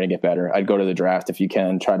 it's never going to get better. I'd go to the draft if you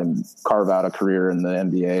can. Try to carve out a career in the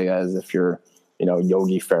NBA as if you're,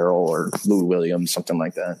 Yogi Ferrell or Lou Williams, something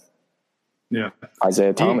like that. Yeah.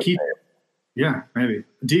 Isaiah Thomas. Yeah, maybe.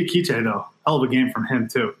 Diakite, though, hell of a game from him,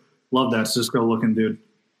 too. Love that Cisco-looking dude.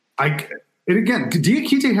 And again,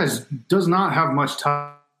 Diakite does not have much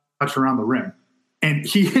touch around the rim. And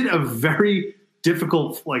he hit a very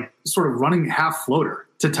difficult, sort of running half floater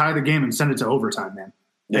to tie the game and send it to overtime, man.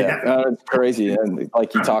 Yeah, it's crazy. And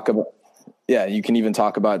you talk about, you can even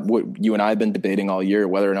talk about what you and I have been debating all year,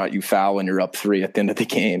 whether or not you foul when you're up 3 at the end of the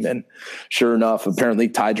game. And sure enough, apparently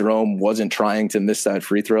Ty Jerome wasn't trying to miss that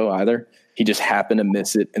free throw either. He just happened to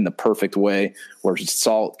miss it in the perfect way where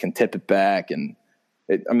Salt can tip it back. And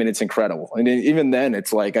it's incredible. And even then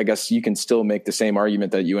it's I guess you can still make the same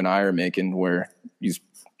argument that you and I are making where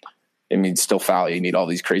still foul. You need all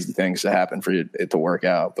these crazy things to happen for it to work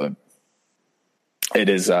out. But it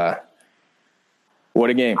is what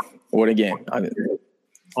a game. What a game.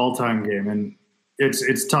 All-time game. And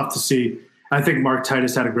it's tough to see. I think Mark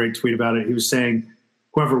Titus had a great tweet about it. He was saying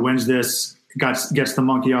whoever wins this gets the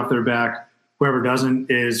monkey off their back. Whoever doesn't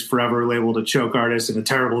is forever labeled a choke artist and a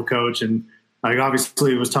terrible coach. And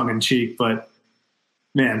obviously it was tongue-in-cheek, but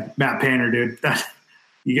man, Matt Painter, dude,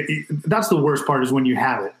 that's the worst part is when you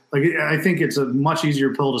have it. I think it's a much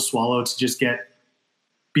easier pill to swallow to just get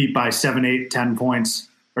beat by 7, 8, 10 points,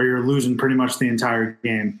 or you're losing pretty much the entire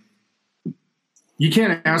game. You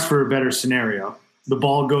can't ask for a better scenario. The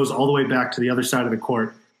ball goes all the way back to the other side of the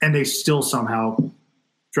court, and they still somehow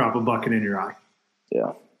drop a bucket in your eye.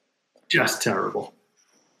 Yeah. Just terrible.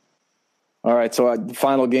 All right, so the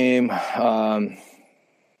final game,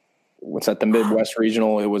 what's that, the Midwest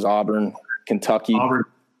Regional? It was Auburn, Kentucky.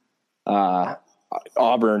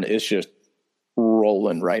 Auburn is just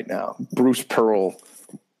rolling right now. Bruce Pearl,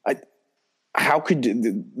 how could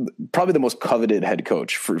probably the most coveted head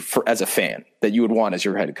coach for as a fan that you would want as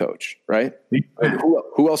your head coach, right? Like,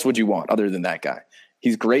 who else would you want other than that guy?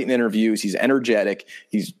 He's great in interviews. He's energetic.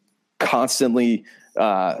 He's constantly,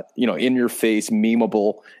 in your face,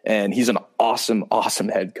 memeable, and he's an awesome, awesome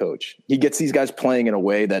head coach. He gets these guys playing in a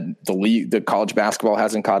way that the college basketball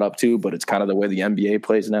hasn't caught up to, but it's kind of the way the NBA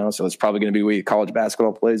plays now. So it's probably going to be the way college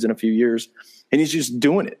basketball plays in a few years. And he's just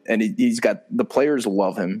doing it. And he's got the players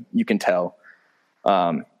love him. You can tell.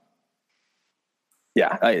 The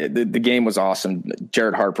game was awesome.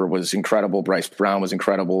 Jared Harper was incredible. Bryce Brown was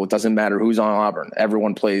incredible. It doesn't matter who's on Auburn.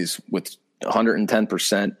 Everyone plays with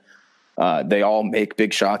 110%. They all make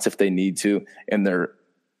big shots if they need to, and they're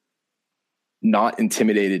not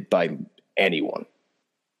intimidated by anyone.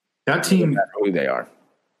 That team, no matter who they are.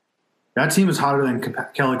 That team is hotter than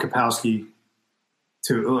Kelly Kapowski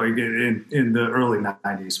in the early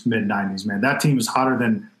 90s, mid 90s, man. That team is hotter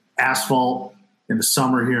than asphalt in the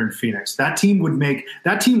summer here in Phoenix. That team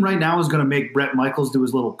right now is going to make Bret Michaels do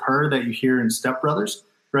his little purr that you hear in Step Brothers,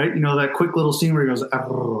 right? You know, that quick little scene where he goes,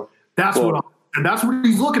 Arr. That's what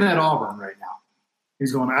he's looking at Auburn right now.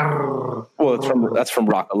 He's going, Arr. Well, that's from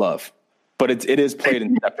Rock of Love, but it is played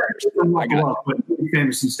in Step Brothers. But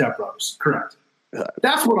famous in Step Brothers, correct.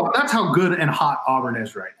 That's how good and hot Auburn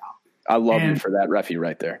is right now. I love you for that, Reffy,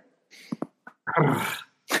 right there.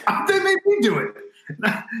 They made me do it.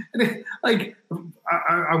 Like,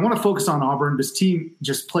 I want to focus on Auburn. This team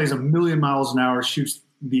just plays a million miles an hour, shoots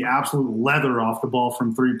the absolute leather off the ball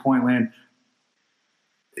from 3-point land.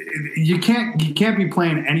 You can't be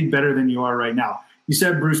playing any better than you are right now. You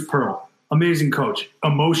said Bruce Pearl, amazing coach,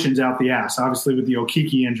 emotions out the ass, obviously with the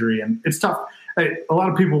Okiki injury, and it's tough. A lot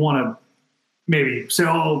of people want to maybe say,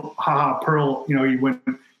 "Oh, haha, Pearl,"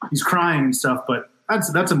 he's crying and stuff, but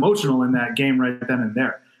that's emotional in that game right then and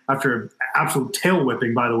there. After an absolute tail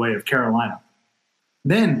whipping, by the way, of Carolina.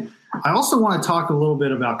 Then I also want to talk a little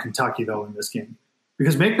bit about Kentucky, though, in this game.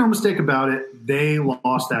 Because make no mistake about it, they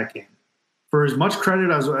lost that game. For as much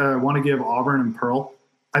credit as I want to give Auburn and Pearl,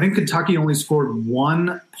 I think Kentucky only scored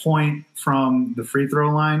 1 point from the free throw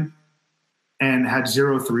line and had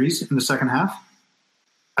 0 threes in the second half.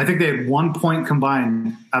 I think they had 1 point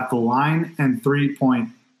combined at the line and 3 point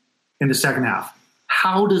in the second half.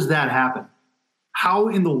 How does that happen? How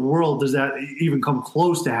in the world does that even come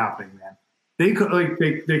close to happening, man? They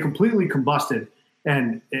completely combusted,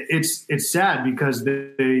 and it's sad because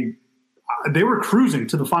they were cruising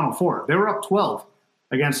to the Final Four. They were up 12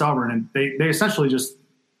 against Auburn, and they essentially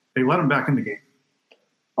they let them back in the game.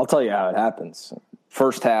 I'll tell you how it happens.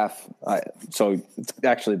 First half,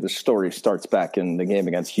 the story starts back in the game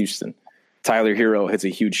against Houston. Tyler Hero hits a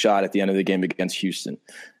huge shot at the end of the game against Houston.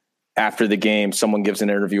 After the game, someone gives an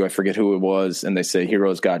interview, I forget who it was, and they say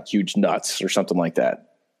Hero's got huge nuts or something like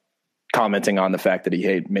that, commenting on the fact that he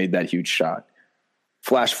had made that huge shot.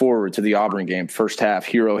 Flash forward to the Auburn game, first half,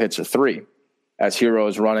 Hero hits a 3. As Hero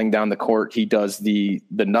is running down the court, he does the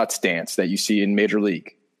nuts dance that you see in Major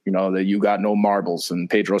League. You know, that you got no marbles, and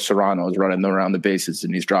Pedro Serrano is running around the bases,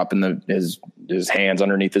 and he's dropping his hands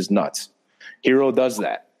underneath his nuts. Hero does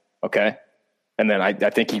that, okay? And then I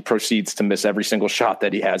think he proceeds to miss every single shot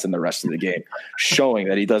that he has in the rest of the game, showing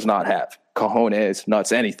that he does not have cojones,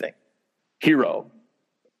 nuts, anything. Hero,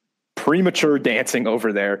 premature dancing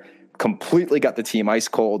over there, completely got the team ice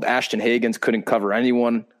cold. Ashton Hagans couldn't cover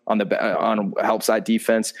anyone on help side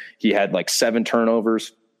defense. He had like 7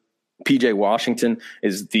 turnovers. PJ Washington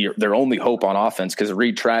is their only hope on offense because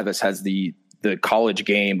Reed Travis has the college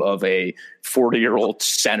game of a 40-year-old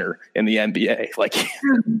center in the NBA. Like,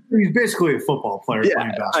 he's basically a football player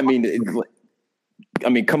playing basketball. I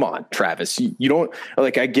mean, come on, Travis. You don't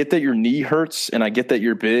like. I get that your knee hurts, and I get that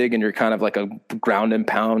you're big, and you're kind of like a ground and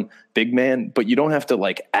pound big man, but you don't have to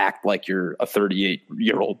like act like you're a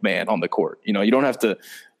 38-year-old man on the court. You know, you don't have to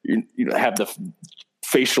have the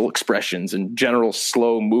facial expressions and general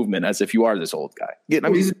slow movement as if you are this old guy. I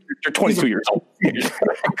mean, you're 22 years old.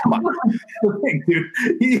 Come on. Dude,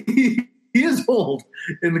 he is old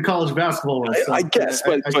in the college basketball world. I guess,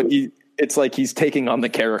 but it's like he's taking on the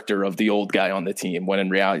character of the old guy on the team when in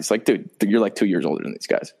reality, it's like, dude, you're like 2 years older than these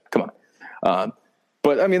guys. Come on.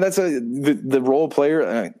 But I mean, that's the role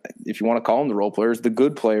player. If you want to call them the role players, the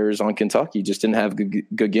good players on Kentucky just didn't have a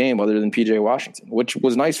good game other than PJ Washington, which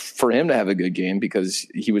was nice for him to have a good game because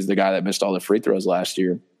he was the guy that missed all the free throws last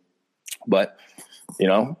year. But,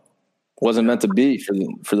 wasn't meant to be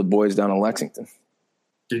for the boys down in Lexington.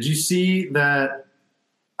 Did you see that?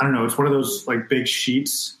 I don't know. It's one of those like big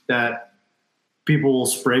sheets that people will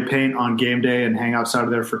spray paint on game day and hang outside of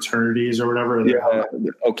their fraternities or whatever. Yeah,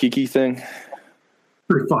 the Okiki thing.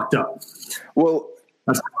 Pretty fucked up. Well,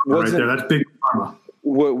 That's right there. That's big karma.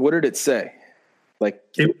 What did it say? Like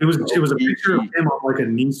it was a picture of him on like a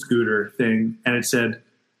knee scooter thing, and it said,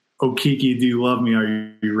 "Oh Kiki, do you love me?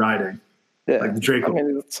 Are you riding?" Yeah, like the Drake. I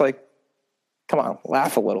mean, it's like, come on,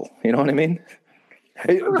 laugh a little. You know what I mean?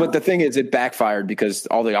 But the thing is, it backfired because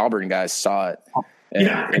all the Auburn guys saw it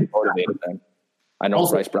and motivated them. I know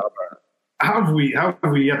also, Bryce Brown. How have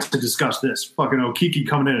we yet to discuss this? Fucking Okiki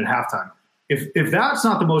coming in at halftime. If that's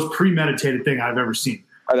not the most premeditated thing I've ever seen.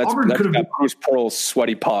 That's got Bruce Pearl's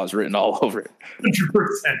sweaty paws written all over it.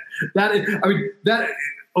 100%. That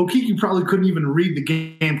Okiki probably couldn't even read the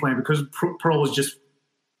game plan because Pearl was just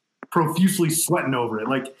profusely sweating over it.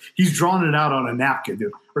 Like he's drawing it out on a napkin,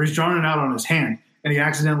 dude, or he's drawing it out on his hand, and he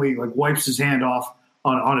accidentally like wipes his hand off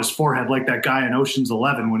on his forehead, like that guy in Ocean's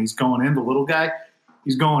 11 when he's going in, the little guy.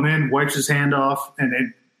 He's going in, wipes his hand off,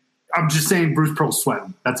 and I'm just saying Bruce Pearl's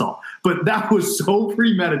sweating. That's all. But that was so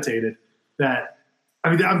premeditated that. I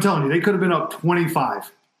mean, I'm telling you, they could have been up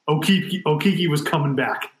 25. Okiki was coming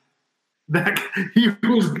back. He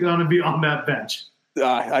was going to be on that bench.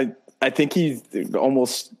 I think he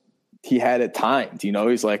had it timed. You know,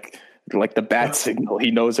 he's like the bat signal. He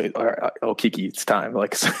knows it. Okiki, it's time.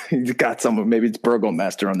 Like he's got someone. Maybe it's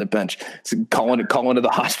Burgomaster on the bench. So calling to the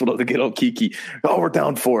hospital to get Okiki. Oh, we're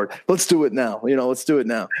down for it. Let's do it now. Let's do it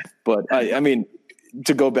now. But I mean,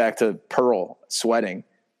 to go back to Pearl sweating.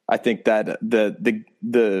 I think that the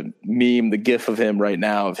meme, the gif of him right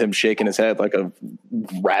now, of him shaking his head like a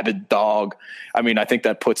rabid dog. I mean, I think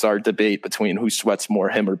that puts our debate between who sweats more,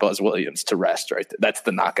 him or Buzz Williams, to rest right there. That's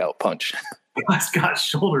the knockout punch. Guy's got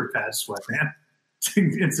shoulder pad sweat, man.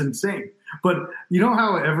 It's insane. But you know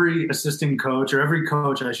how every assistant coach, or every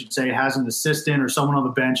coach, I should say, has an assistant or someone on the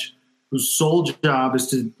bench whose sole job is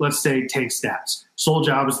to, let's say, take stats. Sole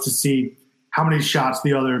job is to see how many shots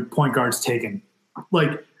the other point guard's taken.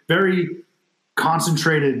 Like, very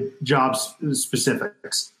concentrated job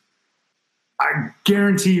specifics. I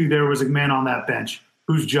guarantee you there was a man on that bench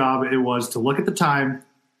whose job it was to look at the time,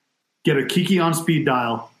 get a Kiki on speed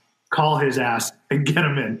dial, call his ass, and get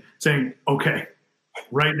him in, saying, okay,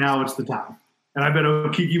 right now it's the time. And I bet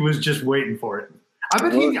Okiki was just waiting for it. I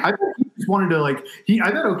bet he just wanted to I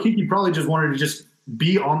bet Okiki probably just wanted to just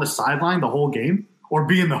be on the sideline the whole game or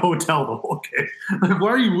be in the hotel the whole game. Like, why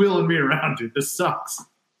are you wheeling me around, dude? This sucks.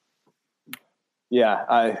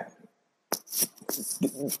 Yeah,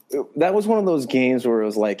 that was one of those games where it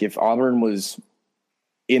was like if Auburn was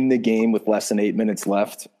in the game with less than 8 minutes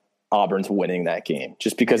left, Auburn's winning that game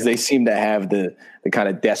just because they seem to have the kind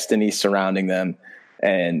of destiny surrounding them.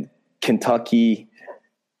 And Kentucky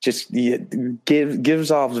just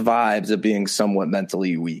gives off vibes of being somewhat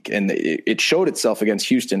mentally weak. And it showed itself against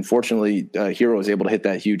Houston. Fortunately, Hero was able to hit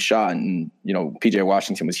that huge shot. And, PJ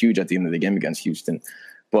Washington was huge at the end of the game against Houston.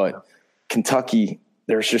 But Kentucky,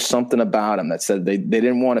 there's just something about them that said they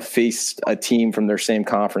didn't want to face a team from their same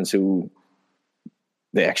conference who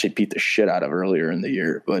they actually beat the shit out of earlier in the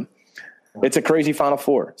year. But it's a crazy Final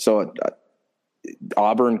Four. So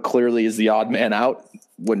Auburn clearly is the odd man out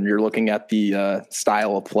when you're looking at the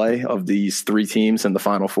style of play of these three teams in the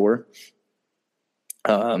Final Four.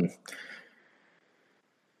 We'll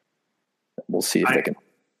see if they can.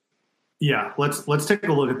 Yeah, let's take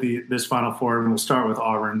a look at this Final Four, and we'll start with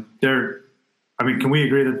Auburn. Can we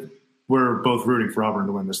agree that we're both rooting for Auburn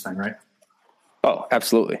to win this thing, right? Oh,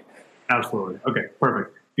 absolutely. Absolutely. Okay,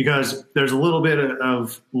 perfect. Because there's a little bit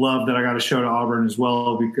of love that I got to show to Auburn as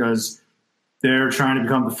well, because they're trying to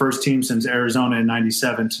become the first team since Arizona in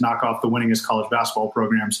 '97 to knock off the winningest college basketball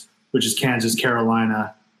programs, which is Kansas,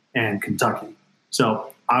 Carolina, and Kentucky.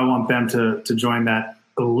 So I want them to join that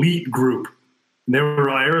elite group.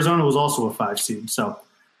 Arizona was also a 5 seed. So,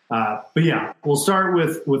 but yeah, we'll start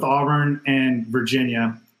with Auburn and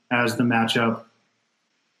Virginia as the matchup.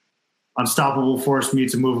 Unstoppable force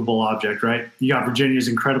meets a movable object, right? You got Virginia's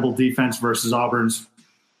incredible defense versus Auburn's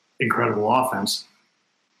incredible offense.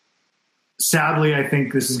 Sadly, I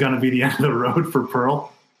think this is going to be the end of the road for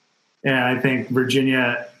Pearl. And I think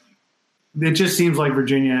Virginia, it just seems like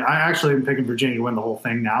Virginia, I actually am picking Virginia to win the whole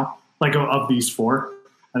thing now. Like of these four,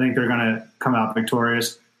 I think they're going to come out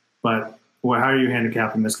victorious. But how are you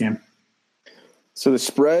handicapping this game? So the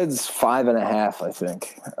spread's 5.5, I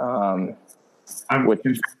think. I'm going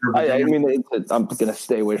to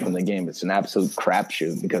stay away from the game. It's an absolute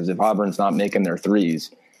crapshoot because if Auburn's not making their threes,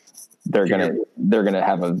 they're gonna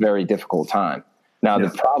have a very difficult time. Now the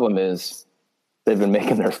problem is they've been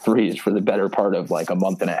making their threes for the better part of like a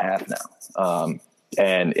month and a half now.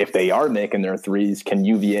 And if they are making their threes, can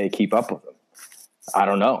UVA keep up with them? I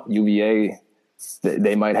don't know. UVA,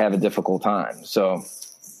 they might have a difficult time. So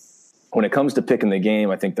when it comes to picking the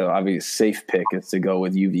game, I think the obvious safe pick is to go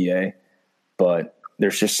with UVA. But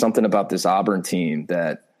there's just something about this Auburn team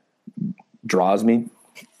that draws me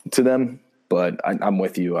to them. But I'm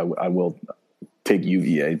with you. I will take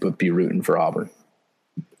UVA, but be rooting for Auburn.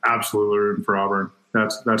 Absolutely rooting for Auburn.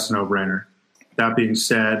 That's a no-brainer. That being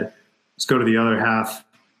said, let's go to the other half.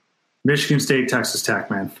 Michigan State, Texas Tech,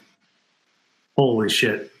 man. Holy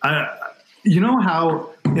shit. You know how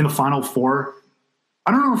in the Final Four,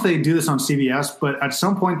 I don't know if they do this on CBS, but at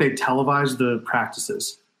some point they televise the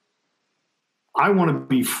practices. I want to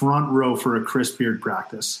be front row for a Chris Beard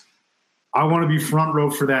practice. I want to be front row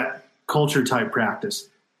for that culture type practice,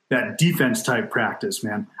 that defense type practice,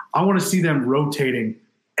 man. I want to see them rotating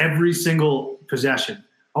every single possession.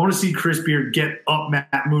 I want to see Chris Beard get up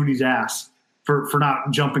Matt Mooney's ass for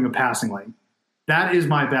not jumping a passing lane. That is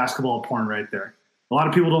my basketball porn right there. A lot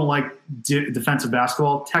of people don't like defensive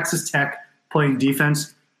basketball. Texas Tech playing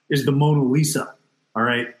defense is the Mona Lisa, all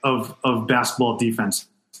right, of basketball defense,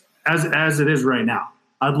 as it is right now.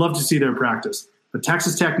 I'd love to see their practice. But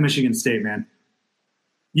Texas Tech, Michigan State, man.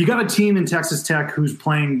 You got a team in Texas Tech who's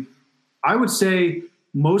playing, I would say,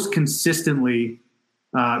 most consistently,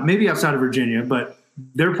 maybe outside of Virginia, but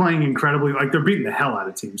they're playing incredibly, like they're beating the hell out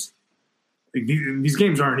of teams. Like, these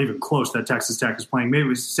games aren't even close that Texas Tech is playing. Maybe it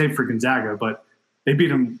was safe for Gonzaga, but they beat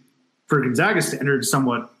them for Gonzaga standards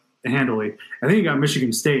somewhat handily. I think you got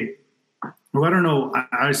Michigan State. Well, I don't know.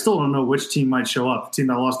 I still don't know which team might show up. The team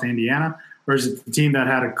that lost to Indiana, or is it the team that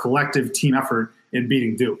had a collective team effort in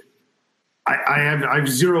beating Duke? I have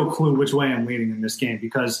zero clue which way I'm leaning in this game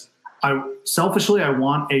because I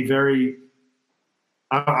want an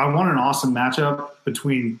awesome matchup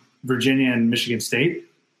between Virginia and Michigan State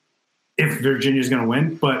if Virginia's going to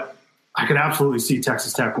win, but I could absolutely see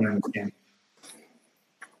Texas Tech winning this game.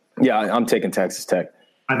 Yeah, I'm taking Texas Tech.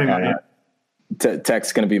 I think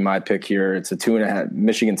Tech's going to be my pick here. It's a 2.5.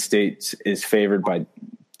 Michigan State is favored by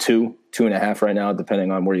 2.5 right now,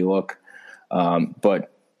 depending on where you look.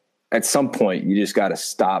 But at some point, you just got to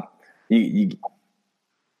stop.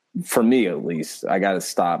 For me, at least, I got to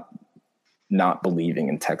stop not believing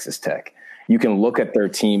in Texas Tech. You can look at their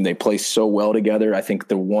team; they play so well together. I think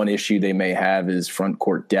the one issue they may have is front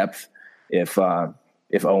court depth. If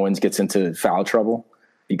Owens gets into foul trouble,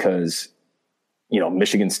 because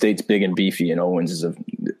Michigan State's big and beefy, and Owens is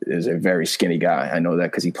a very skinny guy. I know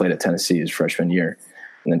that because he played at Tennessee his freshman year,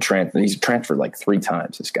 and then he's transferred like 3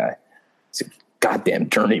 times. This guy, he's a goddamn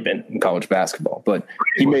journeyman in college basketball. But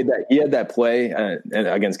he had that play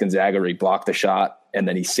against Gonzaga where he blocked the shot and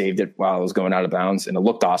then he saved it while it was going out of bounds, and it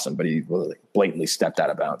looked awesome. But he blatantly stepped out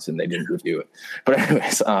of bounds, and they didn't review it. But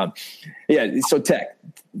anyways, so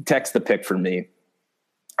Tech's the pick for me.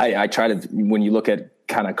 I try to, when you look at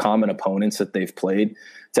kind of common opponents that they've played,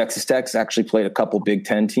 Texas Tech's actually played a couple Big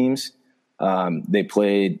Ten teams. They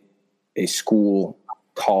played a school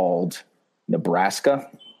called Nebraska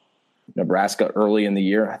early in the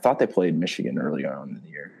year. I thought they played Michigan earlier on in the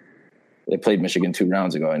year. They played Michigan 2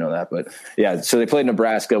 rounds ago. I know that, but yeah, so they played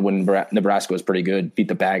Nebraska when Nebraska was pretty good, beat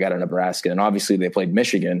the bag out of Nebraska. And obviously they played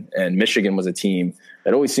Michigan, and Michigan was a team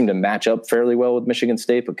that always seemed to match up fairly well with Michigan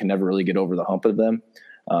State, but can never really get over the hump of them.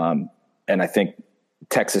 And I think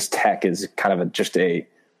Texas Tech is kind of just a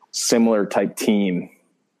similar type team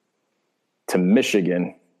to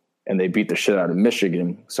Michigan, and they beat the shit out of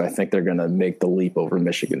Michigan. So I think they're going to make the leap over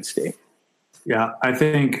Michigan State. Yeah, I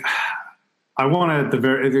think I want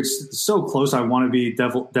to, it's so close. I want to be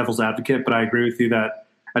devil's advocate, but I agree with you that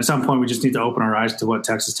at some point we just need to open our eyes to what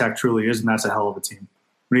Texas Tech truly is, and that's a hell of a team.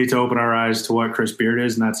 We need to open our eyes to what Chris Beard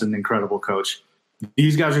is, and that's an incredible coach.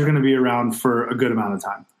 These guys are going to be around for a good amount of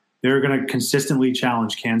time. They're going to consistently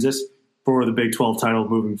challenge Kansas for the Big 12 title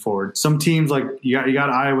moving forward. Some teams, like you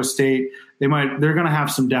got Iowa State, they're going to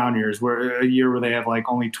have some down years, where a year where they have like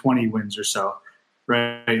only 20 wins or so,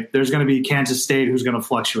 right? There's going to be Kansas State who's going to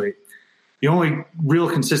fluctuate. The only real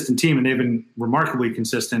consistent team, and they've been remarkably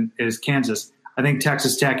consistent, is Kansas. I think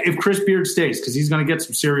Texas Tech, if Chris Beard stays, because he's going to get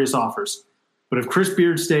some serious offers, but if Chris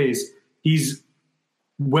Beard stays, he's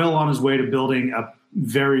well on his way to building a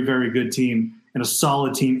very, very good team and a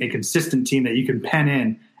solid team, a consistent team that you can pen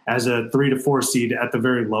in as a 3 to 4 seed at the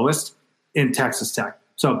very lowest in Texas Tech.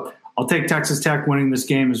 So I'll take Texas Tech winning this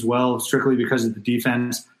game as well, strictly because of the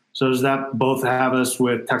defense. So does that both have us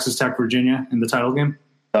with Texas Tech, Virginia in the title game?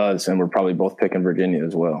 Does, and we're probably both picking Virginia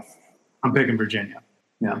as well. I'm picking Virginia.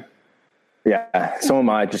 Yeah. Yeah, so am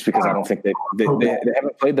I, just because I don't think they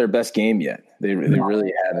haven't played their best game yet. They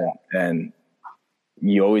really haven't. And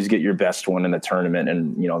you always get your best one in the tournament,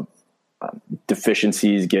 and,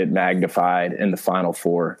 deficiencies get magnified in the Final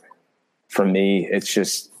Four. For me, it's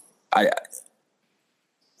just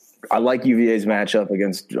I like UVA's matchup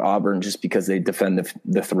against Auburn just because they defend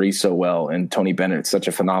the three so well. And Tony Bennett's such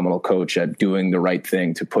a phenomenal coach at doing the right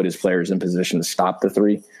thing to put his players in position to stop the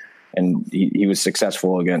three. And he was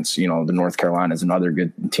successful against, the North Carolinas and other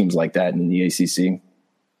good teams like that in the ACC.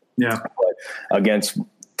 Yeah. But against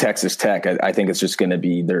Texas Tech, I think it's just going to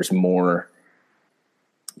be, there's more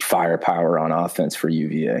firepower on offense for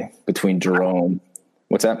UVA between Jerome.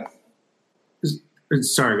 What's that?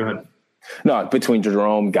 Sorry, go ahead. No, between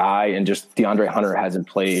Jerome, Guy, and just DeAndre Hunter hasn't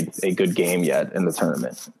played a good game yet in the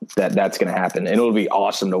tournament. That's going to happen. And it'll be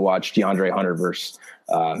awesome to watch DeAndre Hunter versus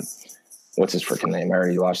what's his freaking name? I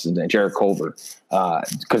already lost his name. Jared Culver.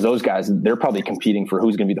 Because those guys, they're probably competing for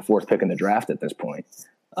who's going to be the fourth pick in the draft at this point.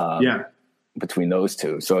 Between those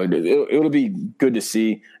two. So it'll be good to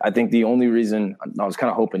see. I think the only reason I was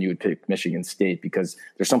kind of hoping you would pick Michigan State, because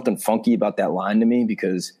there's something funky about that line to me,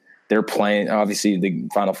 because they're playing, obviously the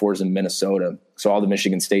Final Four is in Minnesota. So all the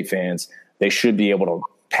Michigan State fans, they should be able to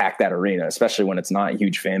pack that arena, especially when it's not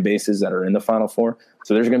huge fan bases that are in the Final Four.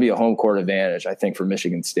 So there's going to be a home court advantage, I think, for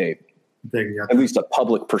Michigan State. At least a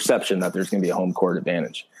public perception that there's going to be a home court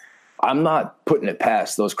advantage. I'm not putting it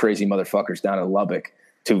past those crazy motherfuckers down in Lubbock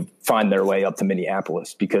to find their way up to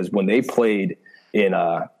Minneapolis, because when they played in,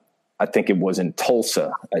 I think it was in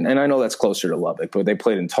Tulsa, and I know that's closer to Lubbock, but they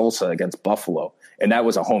played in Tulsa against Buffalo, and that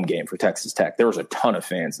was a home game for Texas Tech. There was a ton of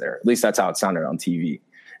fans there. At least that's how it sounded on TV.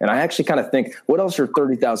 And I actually kind of think, what else are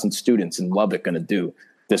 30,000 students in Lubbock going to do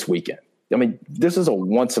this weekend? I mean, this is a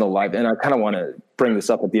once in a life, and I kind of want to bring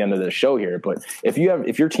this up at the end of the show here, but if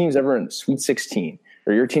your team's ever in the Sweet 16,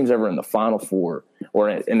 or your team's ever in the Final Four or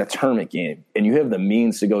in a tournament game, and you have the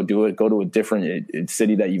means to go do it, go to a different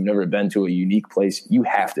city that you've never been to, a unique place, you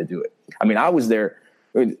have to do it. I mean, I was there.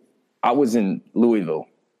 I was in Louisville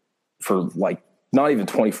for like not even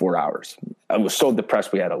 24 hours. I was so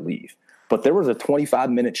depressed we had to leave. But there was a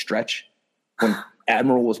 25-minute stretch when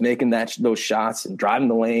Admiral was making those shots and driving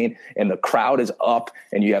the lane, and the crowd is up,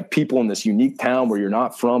 and you have people in this unique town where you're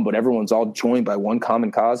not from, but everyone's all joined by one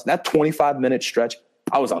common cause. That 25-minute stretch,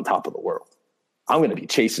 I was on top of the world. I'm going to be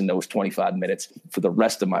chasing those 25 minutes for the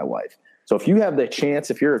rest of my life. So if you have the chance,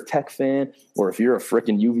 if you're a Tech fan, or if you're a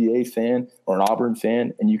freaking UVA fan or an Auburn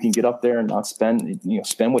fan, and you can get up there and not spend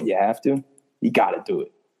what you have to, you got to do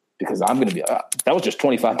it. Because I'm going to be, that was just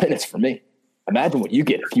 25 minutes for me. Imagine what you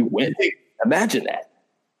get if you win. Imagine that.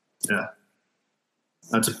 Yeah.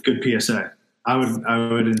 That's a good PSA. I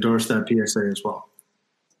would endorse that PSA as well.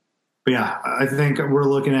 But yeah, I think we're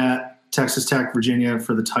looking at Texas Tech, Virginia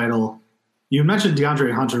for the title. You mentioned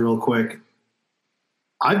DeAndre Hunter real quick.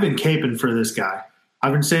 I've been caping for this guy.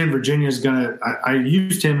 I've been saying Virginia's going to – I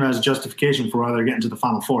used him as justification for why they're getting to the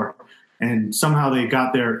Final Four. And somehow they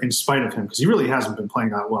got there in spite of him, because he really hasn't been playing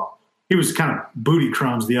that well. He was kind of booty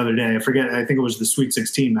crumbs the other day. I think it was the Sweet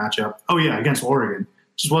 16 matchup. Oh, yeah, against Oregon.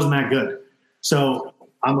 Just wasn't that good. So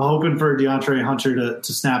I'm hoping for DeAndre Hunter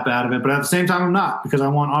to snap out of it. But at the same time, I'm not, because I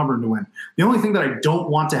want Auburn to win. The only thing that I don't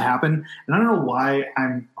want to happen, and I don't know why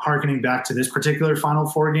I'm hearkening back to this particular Final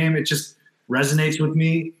Four game, it just resonates with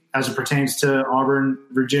me as it pertains to Auburn,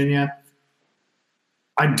 Virginia.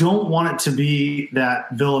 I don't want it to be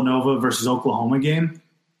that Villanova versus Oklahoma game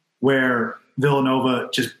where Villanova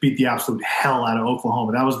just beat the absolute hell out of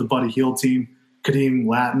Oklahoma. That was the Buddy Hield team, Kadeem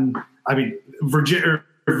Latin. I mean,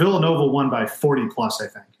 Villanova won by 40 plus, I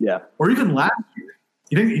think. Yeah. Or even last year.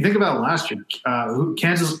 You think about last year.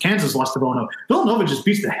 Kansas lost to Villanova. Villanova just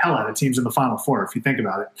beats the hell out of teams in the Final Four, if you think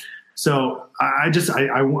about it. So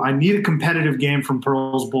I need a competitive game from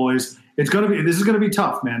Pearl's boys. This is gonna be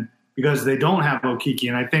tough, man, because they don't have Okeke,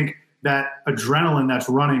 and I think that adrenaline that's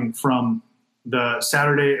running from the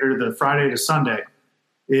Saturday or the Friday to Sunday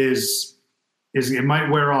is it might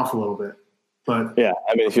wear off a little bit. But yeah,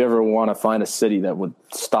 I mean, if you ever want to find a city that would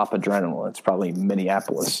stop adrenaline, it's probably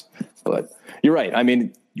Minneapolis. But you're right. I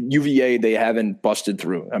mean, UVA, they haven't busted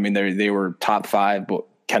through. I mean, they were top 5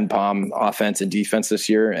 Ken Pom offense and defense this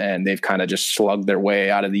year, and they've kind of just slugged their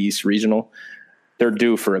way out of the East Regional. They're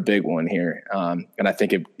due for a big one here, and I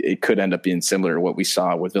think it could end up being similar to what we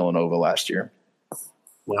saw with Villanova last year. A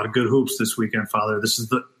lot of good hoops this weekend, Father.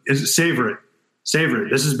 Savor it.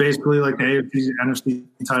 This is basically like the AFC NFC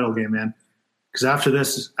title game, man. Because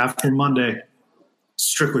after Monday,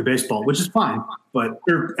 strictly baseball, which is fine, but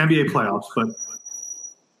they're NBA playoffs, but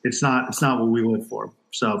it's not what we live for.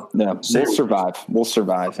 So yeah, we'll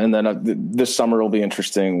survive. And then this summer will be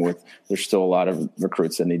interesting. There's still a lot of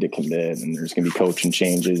recruits that need to commit, and there's going to be coaching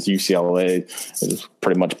changes. UCLA is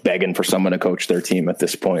pretty much begging for someone to coach their team at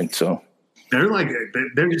this point. So they're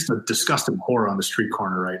just a disgusting whore on the street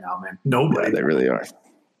corner right now, man. Nobody. Yeah, they really are.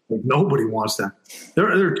 Nobody wants them.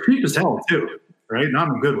 They're cheap as hell too. right? Not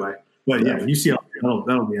in a good way. But yeah, UCLA,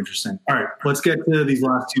 that'll be interesting. All right, let's get to these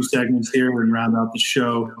last two segments here and round out the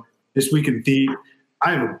show. This Week in Theat.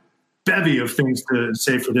 I have a bevy of things to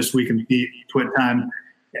say for This Week in Theat. Twit time.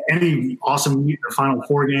 Any awesome Final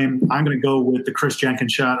Four game. I'm going to go with the Chris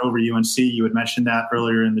Jenkins shot over UNC. You had mentioned that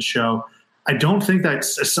earlier in the show. I don't think that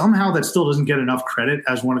somehow that still doesn't get enough credit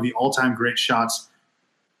as one of the all-time great shots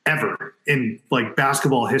ever in like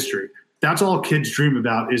basketball history. That's all kids dream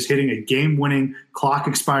about, is hitting a game-winning,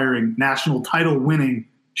 clock-expiring, national title-winning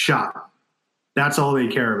shot. That's all they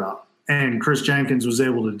care about. And Chris Jenkins was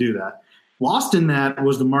able to do that. Lost in that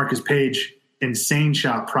was the Marcus Page insane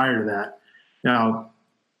shot prior to that. Now,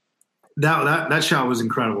 that shot was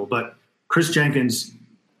incredible. But Chris Jenkins,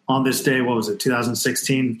 on this day, what was it,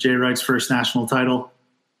 2016, Jay Wright's first national title,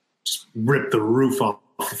 just ripped the roof off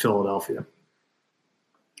of Philadelphia.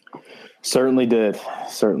 Certainly did.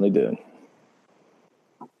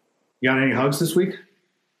 You got any hugs this week?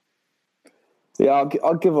 Yeah,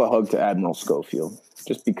 I'll give a hug to Admiral Schofield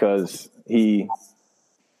just because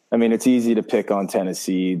it's easy to pick on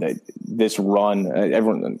Tennessee. This run,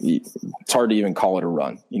 it's hard to even call it a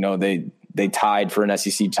run. You know, they tied for an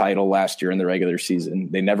SEC title last year in the regular season.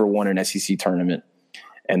 They never won an SEC tournament,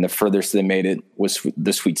 and the furthest they made it was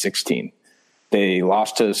the Sweet 16. They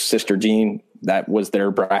lost to Sister Jean. That was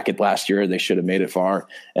their bracket last year. They should have made it far.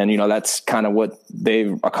 And, that's kind of what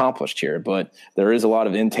they've accomplished here. But there is a lot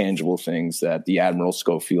of intangible things that the Admiral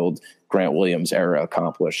Schofield, Grant Williams era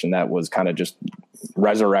accomplished. And that was kind of just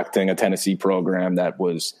resurrecting a Tennessee program that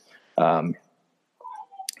was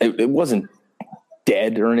it wasn't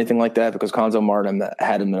dead or anything like that, because Cuonzo Martin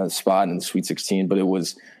had him in a spot in the Sweet 16, but it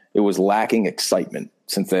was lacking excitement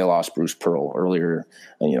since they lost Bruce Pearl earlier,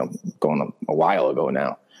 going a while ago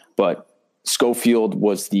now. But Schofield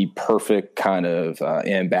was the perfect kind of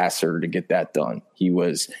ambassador to get that done.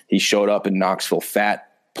 He showed up in Knoxville fat,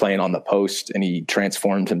 playing on the post, and he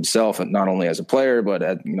transformed himself, not only as a player, but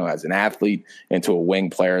as an athlete, into a wing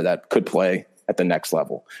player that could play at the next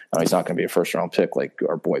level. Now, he's not going to be a first-round pick like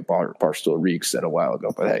our boy Barstool Reeks said a while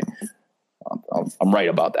ago, but hey, I'm right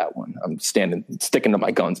about that one. I'm sticking to my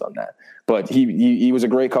guns on that. But he was a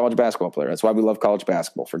great college basketball player. That's why we love college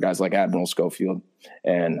basketball, for guys like Admiral Schofield.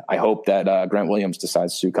 And I hope that Grant Williams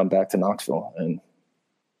decides to come back to Knoxville and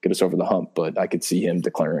get us over the hump. But I could see him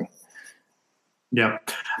declaring. Yeah.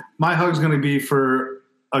 My hug's going to be for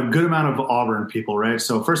a good amount of Auburn people, right?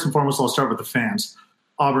 So first and foremost, I'll start with the fans.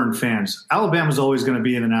 Auburn fans. Alabama's always going to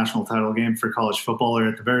be in the national title game for college football, or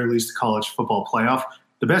at the very least, the college football playoff.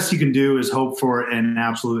 The best you can do is hope for an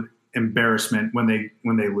absolute embarrassment when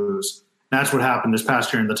they lose. That's what happened this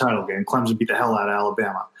past year in the title game. Clemson beat the hell out of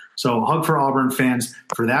Alabama. So hug for Auburn fans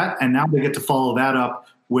for that. And now they get to follow that up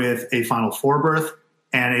with a Final Four berth,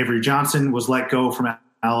 and Avery Johnson was let go from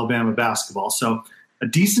Alabama basketball. So a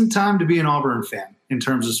decent time to be an Auburn fan in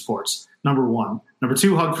terms of sports, number one. Number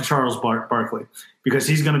two, hug for Charles Barkley, because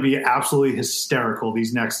he's going to be absolutely hysterical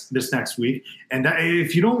this next week. And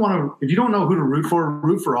if you don't know who to root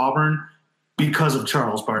for Auburn because of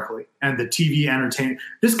Charles Barkley and the TV entertainment.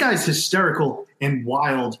 This guy's hysterical and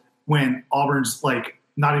wild when Auburn's like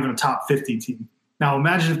not even a top 50 team. Now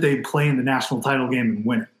imagine if they play in the national title game and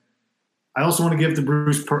win it. I also want to give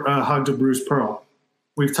the hug to Bruce Pearl.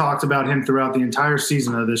 We've talked about him throughout the entire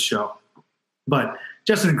season of this show, but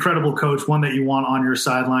just an incredible coach, one that you want on your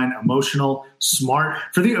sideline, emotional, smart.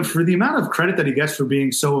 For the amount of credit that he gets for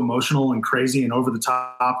being so emotional and crazy and over the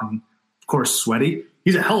top and, of course, sweaty,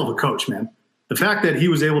 he's a hell of a coach, man. The fact that he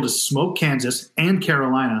was able to smoke Kansas and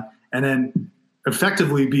Carolina and then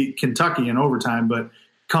effectively beat Kentucky in overtime, but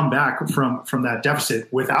come back from that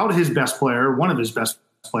deficit without his best player, one of his best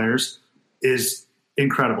players, is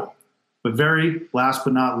incredible. But very last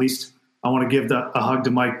but not least, I want to give a hug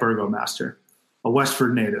to Mike Burgomaster, a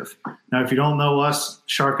Westford native. Now, if you don't know us,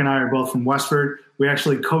 Shark and I are both from Westford. We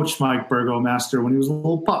actually coached Mike Burgomaster when he was a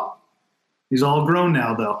little pup. He's all grown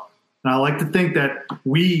now, though. And I like to think that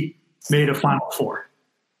we made a Final Four.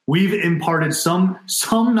 We've imparted some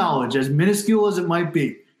knowledge, as minuscule as it might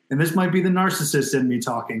be. And this might be the narcissist in me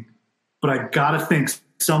talking. But I got to think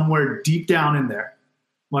somewhere deep down in there,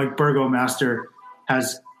 Mike Burgomaster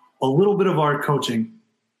has a little bit of our coaching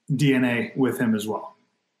DNA with him as well.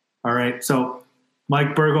 All right, so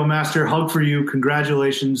Mike Burgomaster, hug for you.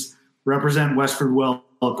 Congratulations. Represent Westford well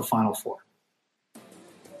at the Final Four.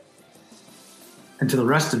 And to the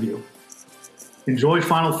rest of you, enjoy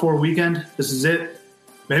Final Four weekend. This is it.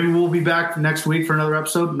 Maybe we'll be back next week for another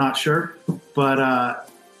episode. Not sure. But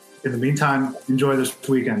in the meantime, enjoy this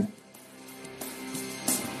weekend.